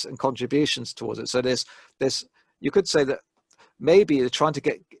layers and contributions towards it? So there's you could say that maybe you're trying to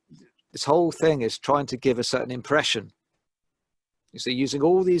get, this whole thing is trying to give a certain impression. You see, using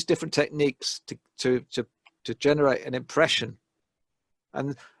all these different techniques to generate an impression.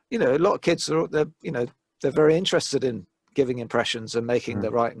 And a lot of kids they're very interested in giving impressions and making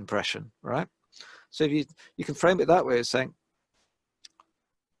the right impression, right? So if you can frame it that way, as saying,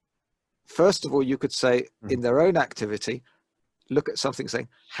 first of all, you could say in their own activity, look at something saying,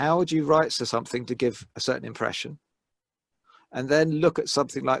 how would you write something to give a certain impression? And then look at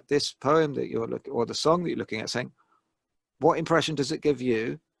something like this poem that you're looking, or the song that you're looking at, saying, what impression does it give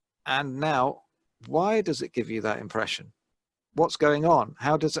you? And now, why does it give you that impression? What's going on?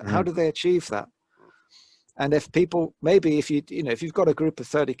 How do they achieve that? And if people, maybe if you've got a group of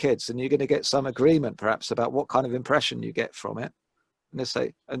 30 kids and you're going to get some agreement perhaps about what kind of impression you get from it, and they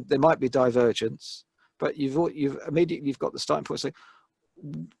say, and there might be divergence, but you've immediately got the starting point. Say,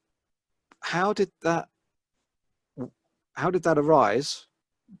 how did that arise?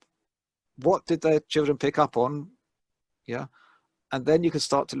 What did the children pick up on? Yeah. And then you can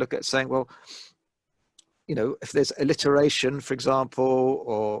start to look at saying, well, if there's alliteration, for example,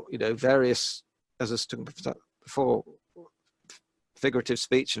 or, various, as I was talking before, figurative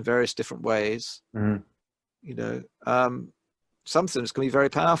speech in various different ways, some things can be very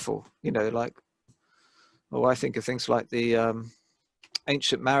powerful, I think of things like the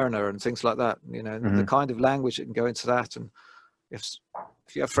Ancient Mariner and things like that, the kind of language that can go into that. And if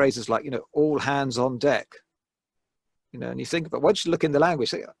you have phrases like, all hands on deck, and you think about, once you look in the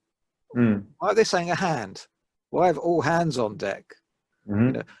language, why are they saying a hand? Why have all hands on deck?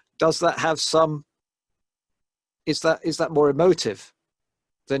 Does that have some, is that more emotive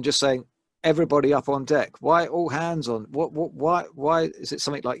than just saying everybody up on deck? Why all hands on? Why is it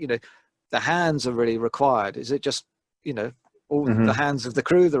something like, the hands are really required? Is it just, all the hands of the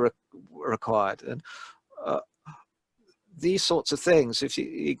crew that are required? And these sorts of things, if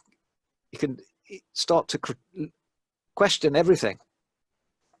you can start to question everything.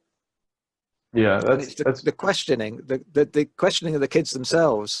 Yeah, that's the questioning, the questioning of the kids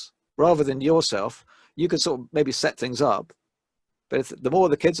themselves rather than yourself. You can sort of maybe set things up, but the more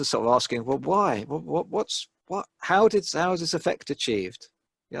the kids are sort of asking, well, why? How is this effect achieved?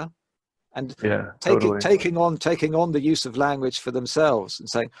 Yeah, and taking on the use of language for themselves and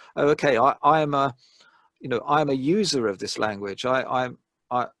saying, oh, okay, I'm a user of this language. I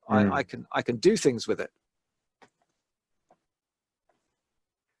can do things with it.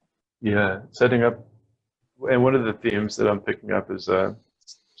 Yeah, setting up, and one of the themes that I'm picking up is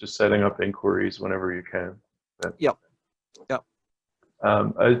just setting up inquiries whenever you can. Yep.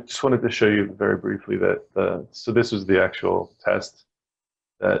 I just wanted to show you very briefly that so this was the actual test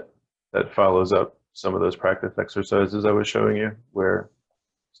that follows up some of those practice exercises I was showing you, where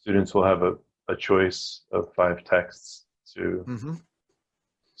students will have a choice of 5 texts to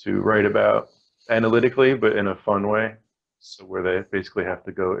write about analytically, but in a fun way. So where they basically have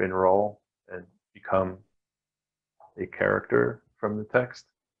to go enroll and become a character from the text,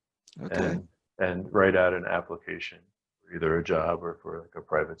 and write out an application for either a job or for like a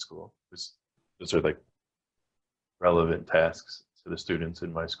private school. Those are like relevant tasks to the students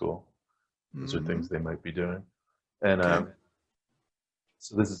in my school. Those are things they might be doing. And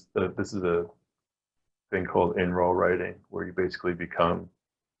so this is a thing called enroll writing, where you basically become,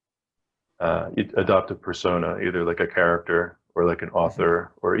 you adopt a persona, either like a character or like an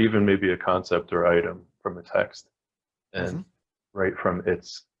author, or even maybe a concept or item from a text, and write from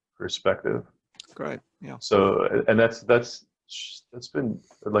its perspective. Great. Yeah. So, and that's been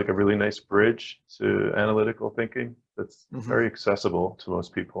like a really nice bridge to analytical thinking. That's very accessible to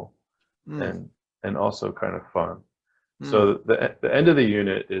most people, and also kind of fun. So the end of the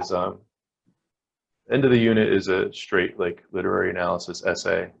unit is a straight like literary analysis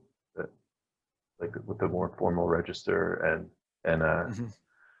essay, that like with a more formal register and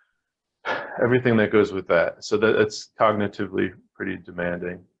everything that goes with that. So that it's cognitively pretty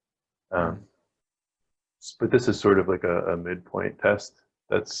demanding. But this is sort of like a midpoint test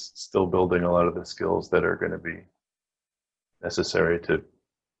that's still building a lot of the skills that are going to be necessary to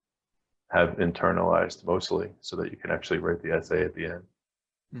have internalized mostly, so that you can actually write the essay at the end.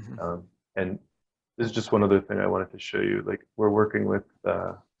 And this is just one other thing I wanted to show you. Like, we're working with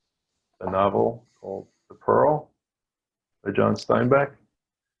a novel called The Pearl by John Steinbeck.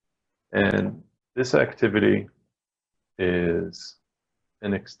 And this activity is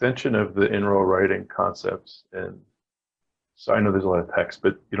an extension of the in-roll writing concepts. And so I know there's a lot of text,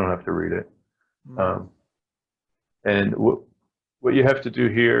 but you don't have to read it. And what you have to do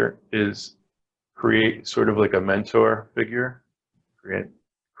here is create sort of like a mentor figure,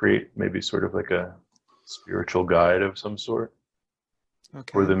 create maybe sort of like a spiritual guide of some sort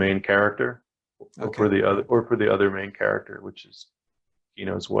for the main character, or for the other main character, which is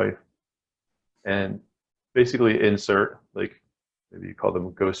Kino's wife. And basically insert, like, maybe you call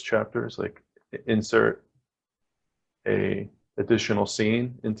them ghost chapters, like insert a additional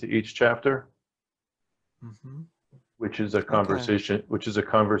scene into each chapter, which is a conversation,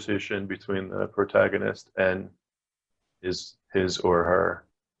 between the protagonist and his or her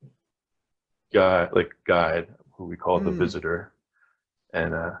guide, who we call the visitor.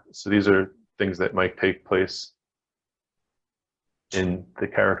 And so these are things that might take place in the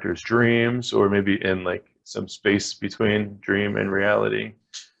character's dreams, or maybe in like some space between dream and reality,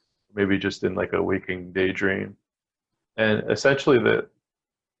 maybe just in like a waking daydream. And essentially the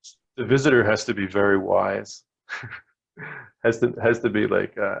visitor has to be very wise, has to be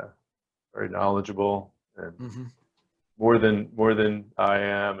like very knowledgeable, and more than I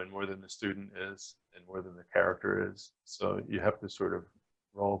am, and more than the student is, and more than the character is. So you have to sort of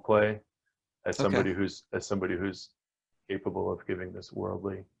role play as somebody who's capable of giving this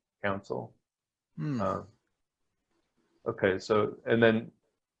worldly counsel. Okay, so, and then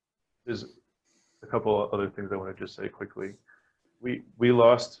there's a couple of other things I want to just say quickly. We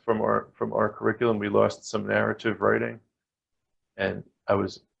lost from our curriculum, we lost some narrative writing, and I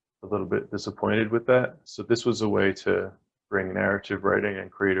was a little bit disappointed with that. So this was a way to bring narrative writing and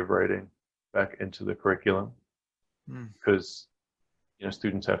creative writing back into the curriculum, because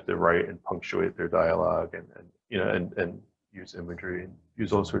students have to write and punctuate their dialogue, and use imagery and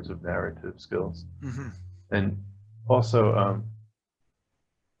use all sorts of narrative skills. And also,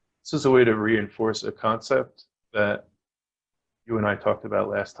 this is a way to reinforce a concept that you and I talked about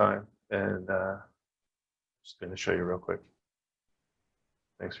last time, and just going to show you real quick.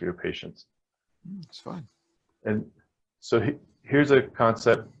 Thanks for your patience. It's fine. And so here's a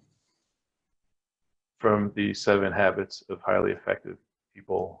concept from the 7 Habits of Highly Effective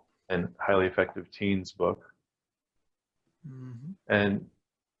People and Highly Effective Teens book. And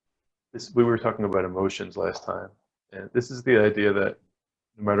we were talking about emotions last time. And this is the idea that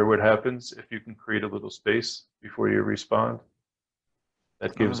no matter what happens, if you can create a little space before you respond,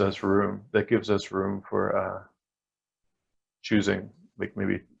 that gives us room. That gives us room for choosing, like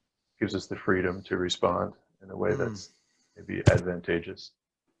maybe gives us the freedom to respond in a way that's maybe advantageous.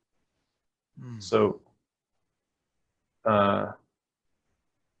 So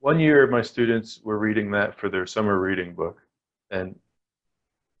one year my students were reading that for their summer reading book, and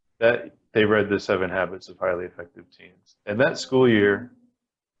that they read the 7 Habits of Highly Effective Teens. And that school year,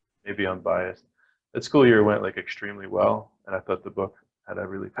 maybe I'm biased, that school year went like extremely well, and I thought the book had a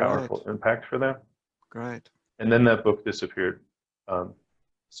really powerful impact for them. Great. And then that book disappeared.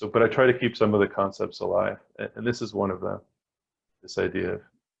 But I try to keep some of the concepts alive, and this is one of them. This idea of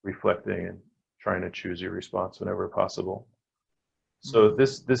reflecting and trying to choose your response whenever possible. So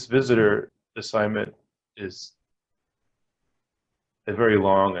this visitor assignment is a very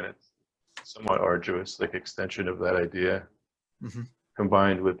long and it's somewhat arduous, like, extension of that idea,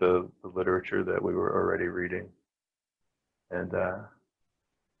 combined with the literature that we were already reading, and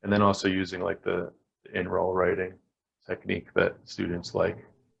then also using like the in-roll writing technique that students like.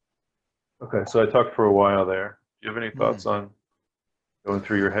 Okay, so I talked for a while there. Do you have any thoughts on going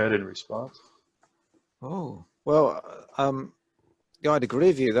through your head in response? Oh, well, yeah, I'd agree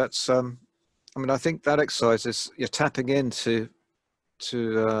with you. That's, I mean, I think that exercise is, you're tapping into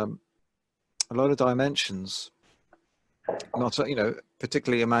a lot of dimensions, not,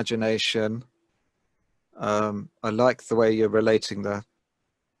 particularly imagination. I like the way you're relating the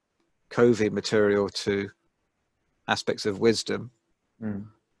Covey material to aspects of wisdom.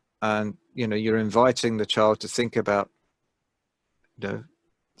 And, you're inviting the child to think about,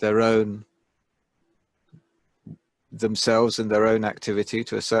 their own, themselves and their own activity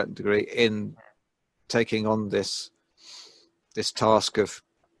to a certain degree in taking on this task of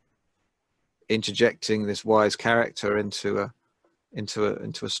interjecting this wise character into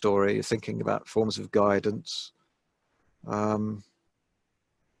a story. You're thinking about forms of guidance. So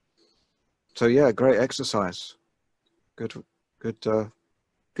yeah, great exercise. Good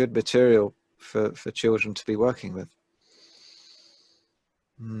good material for children to be working with.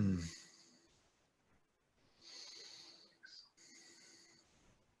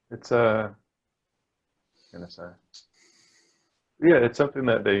 It's gonna say, yeah, it's something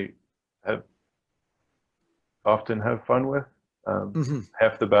that they often have fun with.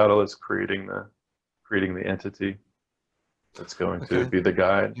 Half the battle is creating the entity that's going to be the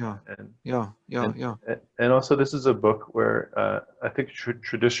guide. And also, this is a book where I think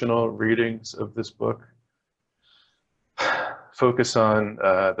traditional readings of this book focus on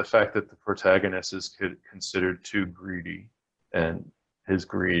the fact that the protagonist is considered too greedy, and his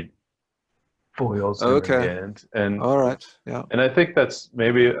greed foils him in the end. And all right, and I think that's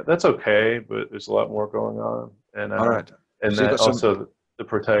okay, but there's a lot more going on. And all right, and so that also the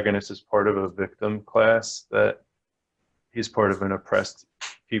protagonist is part of a victim class, that he's part of an oppressed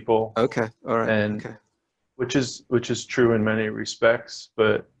people. Okay, all right, and which is true in many respects,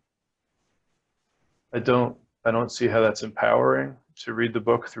 but I don't see how that's empowering to read the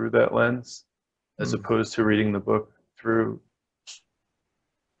book through that lens, as opposed to reading the book through,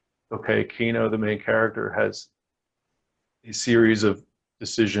 okay, Kino, the main character, has a series of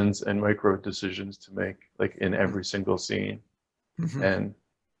decisions and micro decisions to make, like in every single scene. And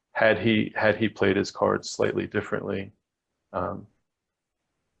had he played his cards slightly differently,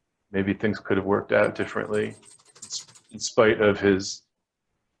 maybe things could have worked out differently, in spite of his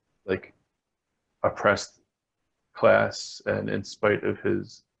like oppressed class, and in spite of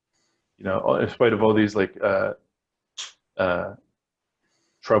his, in spite of all these like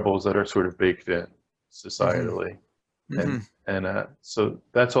troubles that are sort of baked in societally. And so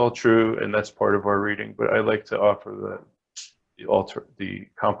that's all true, and that's part of our reading. But I like to offer the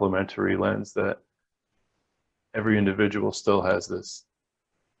complementary lens that every individual still has this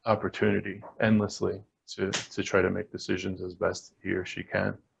opportunity endlessly to try to make decisions as best he or she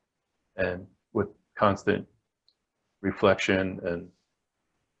can, and with constant reflection and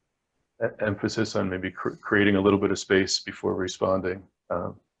emphasis on maybe creating a little bit of space before responding.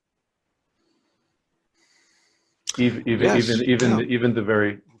 Even the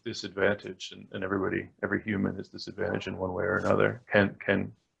very disadvantaged, and every human is disadvantaged in one way or another, can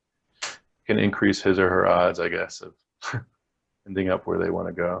increase his or her odds, I guess, of ending up where they want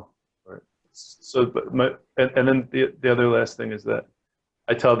to go. Right. So, and then the other last thing is that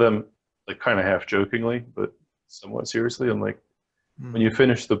I tell them, like kind of half jokingly, but somewhat seriously, I'm like, when you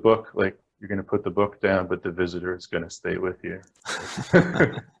finish the book, like, you're going to put the book down, but the visitor is going to stay with you.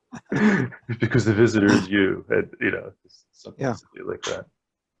 Because the visitor is you, and something silly like that.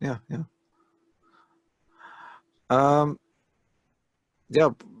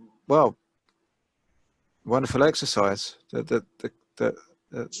 Well, wonderful exercise that the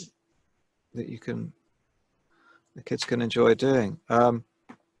kids can enjoy doing.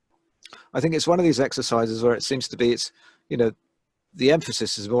 I think it's one of these exercises where it seems to be, the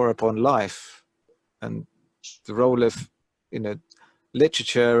emphasis is more upon life and the role of,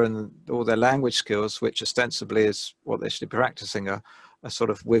 literature and all their language skills, which ostensibly is what they should be practicing, are sort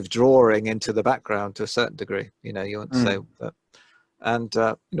of withdrawing into the background to a certain degree. You want to say that. And,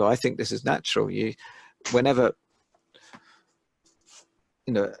 I think this is natural. Whenever,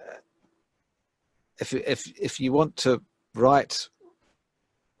 if you want to write,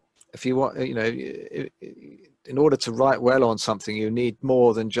 in order to write well on something, you need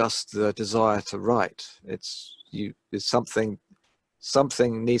more than just the desire to write. It's something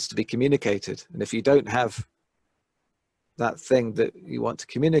needs to be communicated. And if you don't have that thing that you want to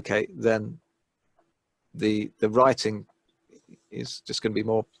communicate, then the writing is just going to be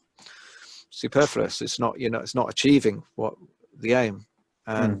more superfluous. It's not, it's not achieving what the aim.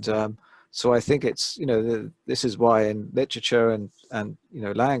 And so I think it's, this is why in literature and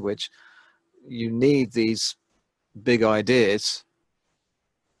language, you need these big ideas,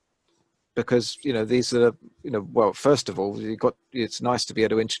 because these are, well, first of all, it's nice to be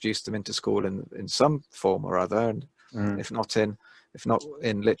able to introduce them into school in some form or other, and if not in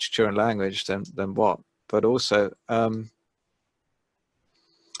literature and language, then what? But also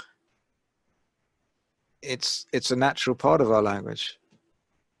it's a natural part of our language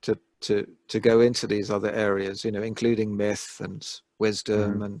to go into these other areas, including myth and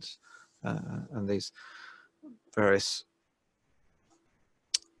wisdom and these various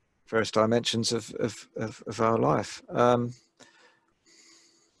dimensions of our life.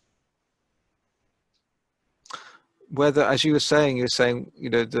 Whether, as you're saying,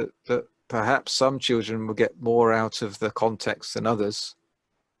 that perhaps some children will get more out of the context than others.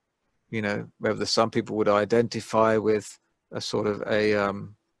 Whether some people would identify with a sort of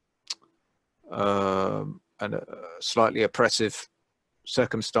a slightly oppressive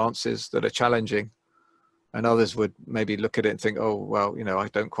circumstances that are challenging, and others would maybe look at it and think, oh well, you know, I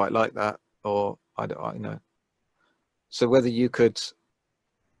don't quite like that, or I you know. So whether you could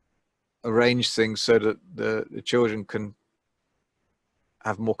arrange things so that the children can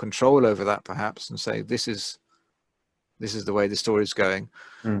have more control over that, perhaps, and say this is the way the story is going,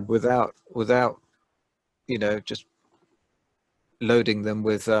 without you know, just loading them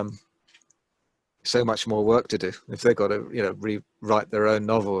with so much more work to do. If they've got to, you know, rewrite their own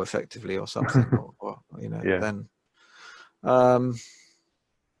novel effectively or something, or you know, then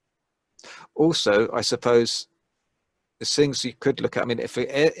also I suppose the things you could look at. I mean,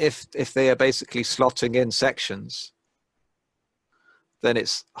 if they are basically slotting in sections, then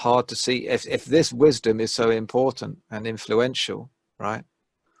it's hard to see if this wisdom is so important and influential, right?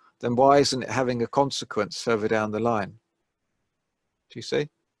 Then why isn't it having a consequence further down the line? Do you see?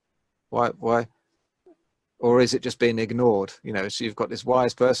 Why? Or is it just being ignored? You know, so you've got this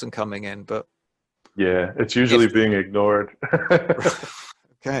wise person coming in, but yeah, it's usually being ignored.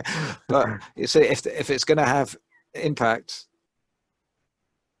 Okay, but you see, if it's going to have impact,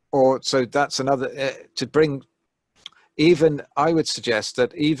 or so that's another to bring. Even I would suggest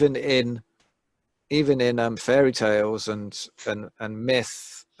that even in fairy tales and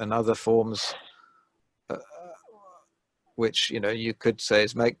myth and other forms, which, you know, you could say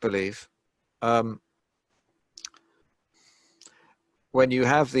is make believe. When you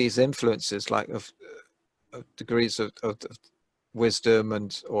have these influences, like of degrees of wisdom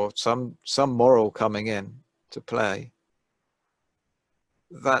and or some moral coming in to play,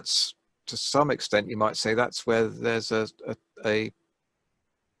 that's, to some extent, you might say that's where there's a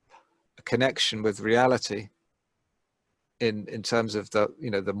connection with reality in terms of the,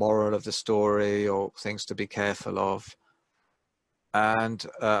 you know, the moral of the story or things to be careful of. And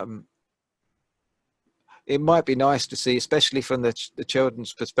it might be nice to see, especially from the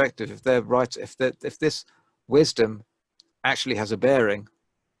children's perspective, if they're right, if this wisdom actually has a bearing,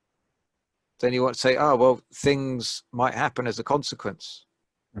 then you want to say, oh well, things might happen as a consequence.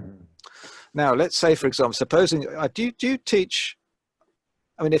 Now, let's say, for example, supposing do you teach?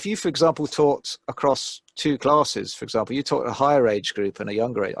 I mean, if you, for example, taught across two classes, for example, you taught a higher age group and a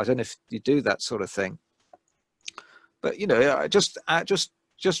younger age. I don't know if you do that sort of thing, but you know, just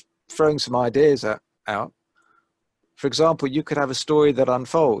throwing some ideas out. For example, you could have a story that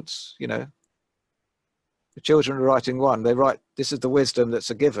unfolds. You know, the children are writing one. They write, this is the wisdom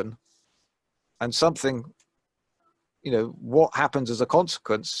that's a given, and something, you know, what happens as a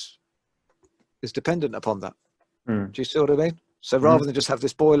consequence is dependent upon that. Do you see what I mean? So rather than just have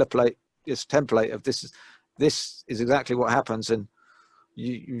this boilerplate, this template of this is exactly what happens, and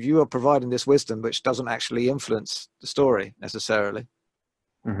you are providing this wisdom which doesn't actually influence the story necessarily.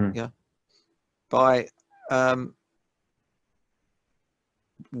 Yeah, by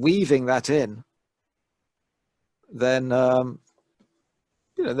weaving that in, then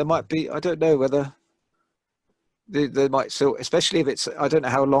you know, there might be, I don't know whether they might, so especially if it's, I don't know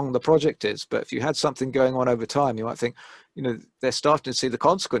how long the project is, but if you had something going on over time, you might think, you know, they're starting to see the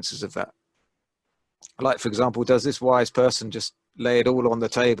consequences of that. Like, for example, does this wise person just lay it all on the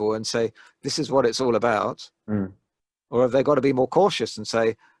table and say, this is what it's all about? Or have they got to be more cautious and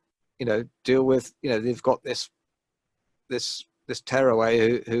say, you know, deal with, you know, they've got this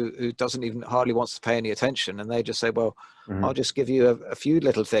tearaway who doesn't even hardly wants to pay any attention, and they just say, well, I'll just give you a few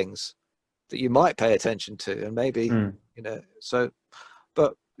little things that you might pay attention to, and maybe, you know, so,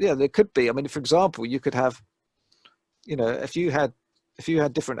 but yeah, there could be, I mean, for example, you could have, you know, if you had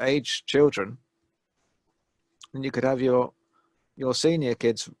different age children, and you could have your senior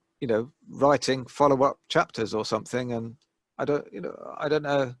kids, you know, writing follow-up chapters or something, and I don't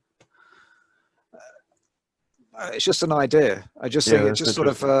know. It's just an idea. I just think it's just sort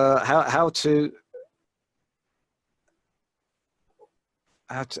of how to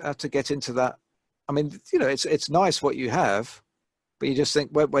get into that. I mean, you know, it's nice what you have, but you just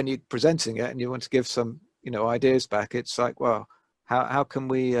think when you're presenting it and you want to give some, you know, ideas back, it's like, well, how can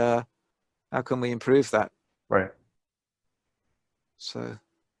we improve that? Right. So,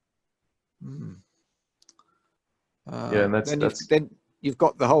 yeah, and then you've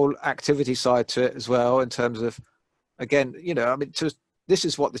got the whole activity side to it as well, in terms of, again, you know, I mean, this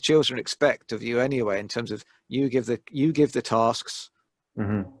is what the children expect of you anyway, in terms of you give the tasks,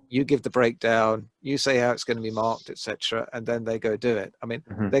 you give the breakdown, you say how it's going to be marked, etc., and then they go do it. I mean,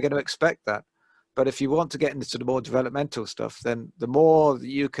 they're going to expect that. But if you want to get into the more developmental stuff, then the more that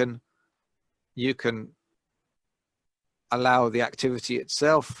you can allow the activity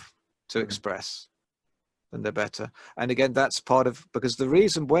itself to express, then the better. And again, that's part of, because the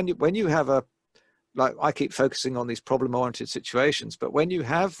reason when you have like I keep focusing on these problem-oriented situations, but when you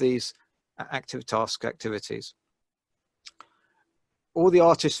have these active task activities, all the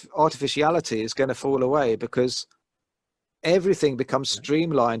artificiality is going to fall away, because everything becomes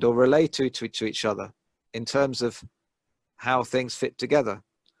streamlined or related to each other in terms of how things fit together.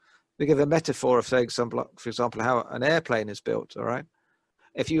 We give a metaphor of, say, for example, how an airplane is built. All right.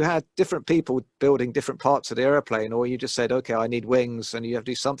 If you had different people building different parts of the airplane, or you just said, okay, I need wings, and you have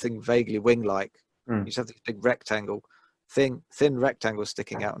to do something vaguely wing-like, you just have this big rectangle, thin rectangle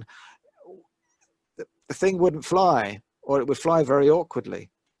sticking out. The thing wouldn't fly, or it would fly very awkwardly.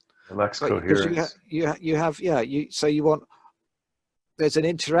 It lacks But coherence. So you want, there's an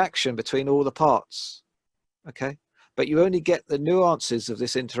interaction between all the parts, okay? But you only get the nuances of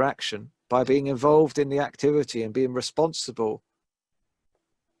this interaction by being involved in the activity and being responsible.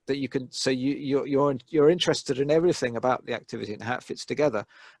 That you can, so you're interested in everything about the activity and how it fits together,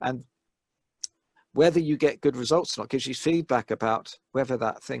 and whether you get good results or not gives you feedback about whether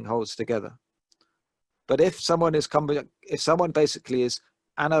that thing holds together. But if someone basically is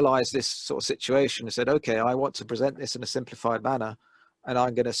analyzed this sort of situation and said, okay, I want to present this in a simplified manner, and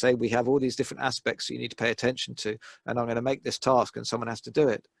I'm going to say we have all these different aspects you need to pay attention to, and I'm going to make this task and someone has to do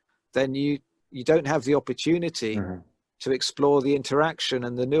it, then you don't have the opportunity to explore the interaction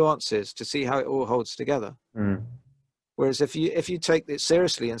and the nuances to see how it all holds together. Whereas if you take it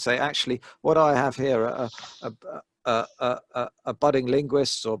seriously and say, actually, what I have here are budding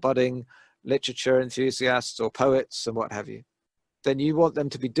linguists or budding literature enthusiasts or poets and what have you, then you want them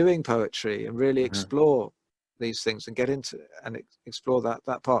to be doing poetry and really explore these things and get into and explore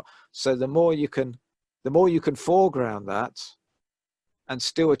that part. So the more you can foreground that and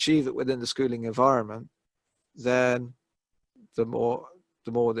still achieve it within the schooling environment, then the more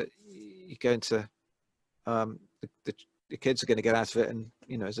that you're going to the kids are going to get out of it, and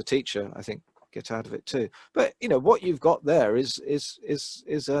as a teacher, I think get out of it too. But what you've got there is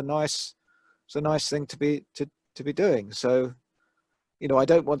a nice thing to be doing. So I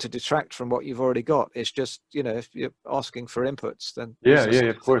don't want to detract from what you've already got. It's just if you're asking for inputs, then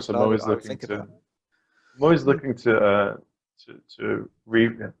Of course. I'm always looking to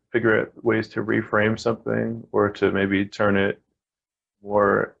figure out ways to reframe something, or to maybe turn it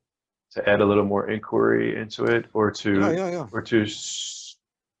more, to add a little more inquiry into it, or to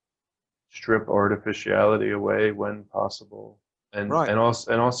strip artificiality away when possible, and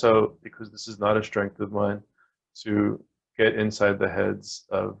also because this is not a strength of mine, to get inside the heads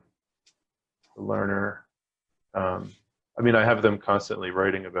of the learner. I mean, I have them constantly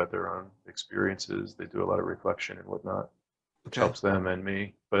writing about their own experiences. They do a lot of reflection and whatnot, which helps them and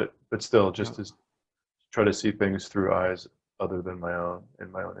me. But still, just to try to see things through eyes other than my own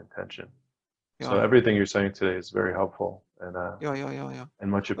and my own intention. So everything you're saying today is very helpful and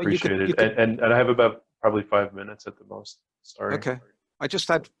and much appreciated. And I have about probably 5 minutes at the most. Sorry. Okay. I just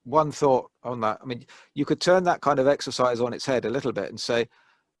had one thought on that. I mean, you could turn that kind of exercise on its head a little bit and say,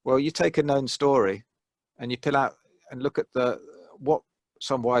 well, you take a known story and you pull out and look at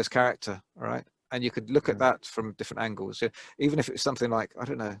some wise character, all right? And you could look at that from different angles. Even if it's something like, I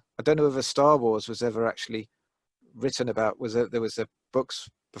don't know if Star Wars was ever actually written about, there was books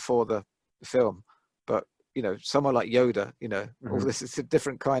before the film, but someone like Yoda, all this is a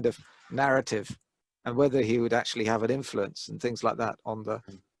different kind of narrative, and whether he would actually have an influence and things like that on the,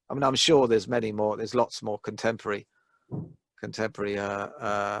 I mean, I'm sure there's lots more contemporary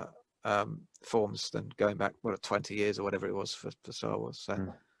forms than going back 20 years or whatever it was for Star Wars.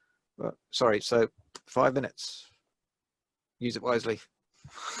 So but sorry, so 5 minutes, use it wisely.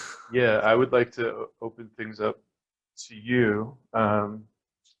 Yeah, I would like to open things up to you.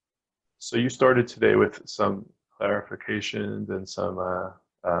 So you started today with some clarifications and some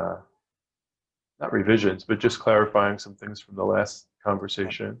not revisions, but just clarifying some things from the last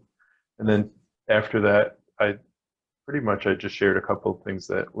conversation. And then after that, I just shared a couple of things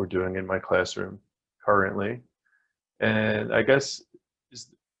that we're doing in my classroom currently. And I guess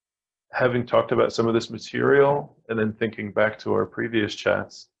having talked about some of this material and then thinking back to our previous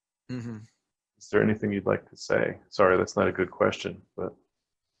chats, is there anything you'd like to say? Sorry, that's not a good question, but.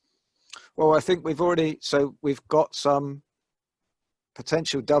 Well, I think we've got some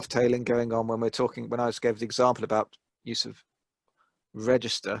potential dovetailing going on when I gave the example about use of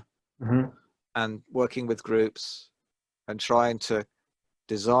register and working with groups and trying to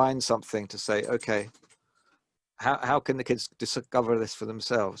design something to say, okay, how can the kids discover this for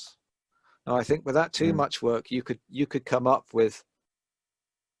themselves? Now, I think without too much work, you could come up with,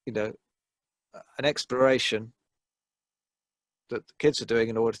 an exploration that the kids are doing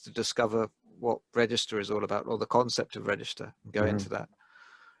in order to discover what register is all about, or the concept of register, and go into that.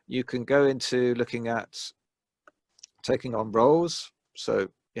 you can go into looking at taking on roles. So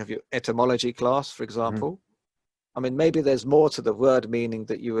you have your etymology class, for example. I mean, maybe there's more to the word meaning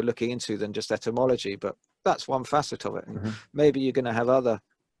that you were looking into than just etymology, but that's one facet of it. And maybe you're going to have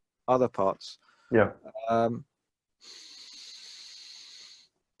other parts. Yeah.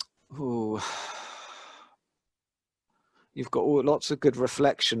 You've got lots of good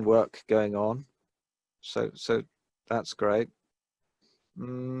reflection work going on. So that's great.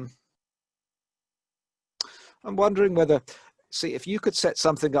 I'm wondering whether, see, if you could set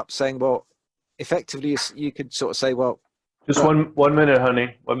something up saying, well, effectively, you could sort of say, well, just one minute,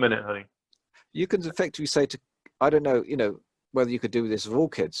 honey. 1 minute, honey. You can effectively say to, I don't know, whether you could do this with all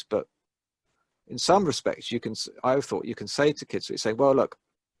kids, but in some respects, I thought you can say to kids, you say, well, look,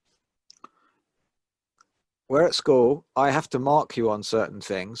 we're at school. I have to mark you on certain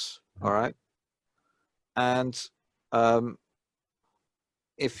things. All right. And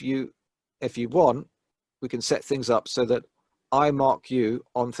if you want, we can set things up so that I mark you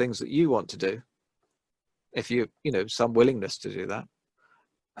on things that you want to do. If some willingness to do that,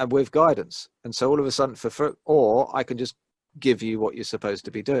 and with guidance. And so all of a sudden or I can just give you what you're supposed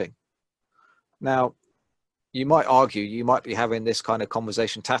to be doing. Now, you might argue, you might be having this kind of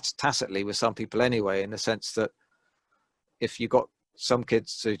conversation tacitly with some people anyway, in the sense that if you got some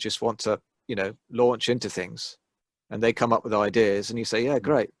kids who just want to, launch into things and they come up with ideas and you say, yeah,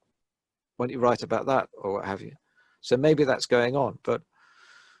 great. Why don't you write about that or what have you? So maybe that's going on, but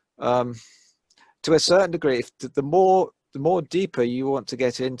to a certain degree, if the more deeper you want to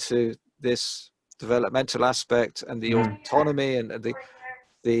get into this developmental aspect and the autonomy and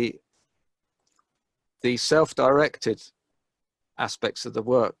the self-directed aspects of the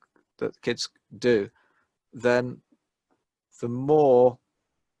work that kids do, then the more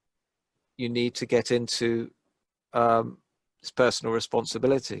you need to get into this personal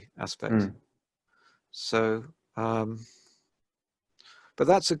responsibility aspect. So, but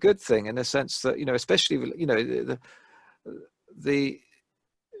that's a good thing in the sense that, especially,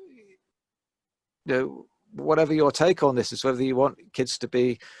 whatever your take on this is, whether you want kids to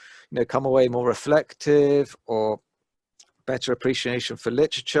be, come away more reflective or better appreciation for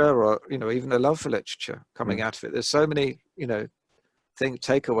literature, or, even a love for literature coming out of it. There's so many,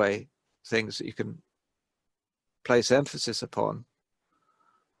 takeaway things that you can place emphasis upon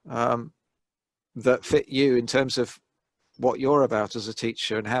that fit you in terms of what you're about as a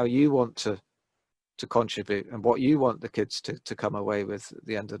teacher and how you want to contribute and what you want the kids to come away with at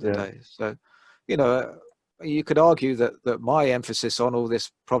the end of the day. So, you could argue that my emphasis on all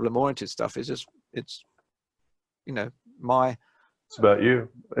this problem-oriented stuff is just, it's about you.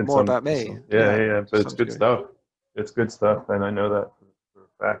 And more about me. Yeah. But it's good stuff. It's good stuff. And I know that for a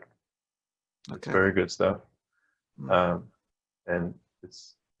fact. It's very good stuff. And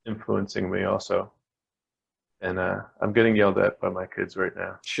it's influencing me also. And I'm getting yelled at by my kids right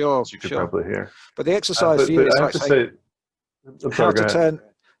now. Sure, you could probably hear. But the exercise for you is like saying how to turn.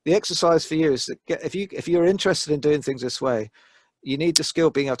 The exercise for you is that if you're interested in doing things this way, you need the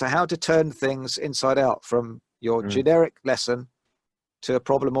skill being able to how to turn things inside out from your generic lesson to a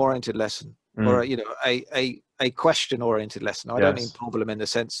problem-oriented lesson, or a question-oriented lesson. I don't mean problem in the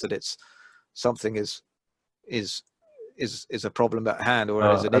sense that it's something is a problem at hand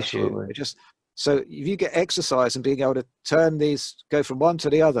or is an issue. It just so if you get exercise and being able to turn these, go from one to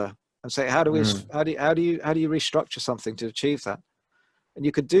the other, and say how do you restructure something to achieve that, and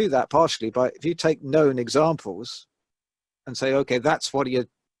you could do that partially by if you take known examples and say, okay, that's what your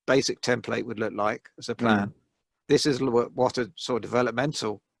basic template would look like as a plan. This is what a sort of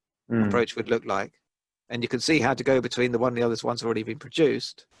developmental approach would look like, and you can see how to go between the one and the other's one's already been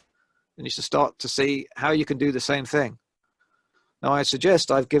produced, and you should start to see how you can do the same thing. Now, I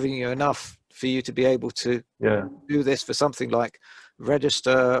suggest I've given you enough for you to be able to do this for something like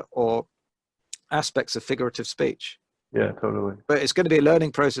register or aspects of figurative speech. Yeah, totally. But it's going to be a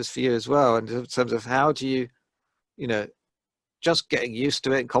learning process for you as well, in terms of how do you, just getting used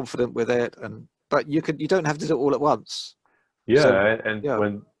to it and confident with it, but you don't have to do it all at once.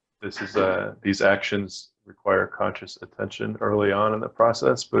 When this is these actions require conscious attention early on in the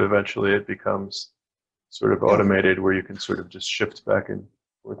process, but eventually it becomes sort of automated where you can sort of just shift back and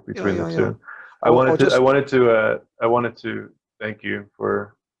forth between the two. I wanted to thank you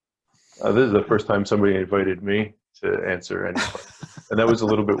for this is the first time somebody invited me to answer any questions, and that was a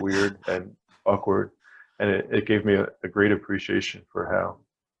little bit weird and awkward, and it gave me a great appreciation for how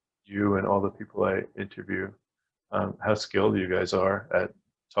you and all the people I interview, how skilled you guys are at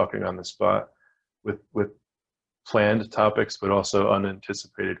talking on the spot with planned topics, but also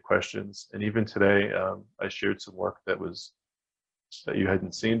unanticipated questions. And even today, I shared some work that was that you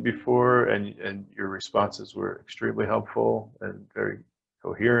hadn't seen before, and your responses were extremely helpful and very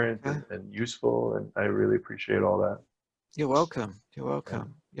coherent and useful, and I really appreciate all that. You're welcome. You're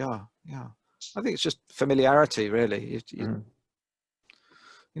welcome. Yeah. I think it's just familiarity, really. You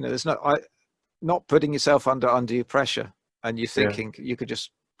know, there's not putting yourself under undue pressure, and you thinking you could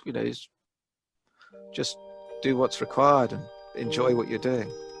just, you know, just do what's required and enjoy what you're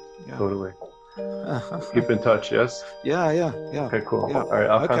doing. Yeah. Totally. Keep in touch, yes? Yeah. Okay, cool. Yeah. All right,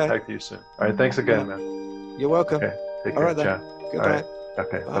 I'll contact you soon. All right, thanks again, man. You're welcome. Okay, take All care. right then. Ciao. Good All night. right.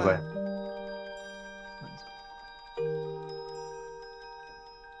 Okay, bye-bye.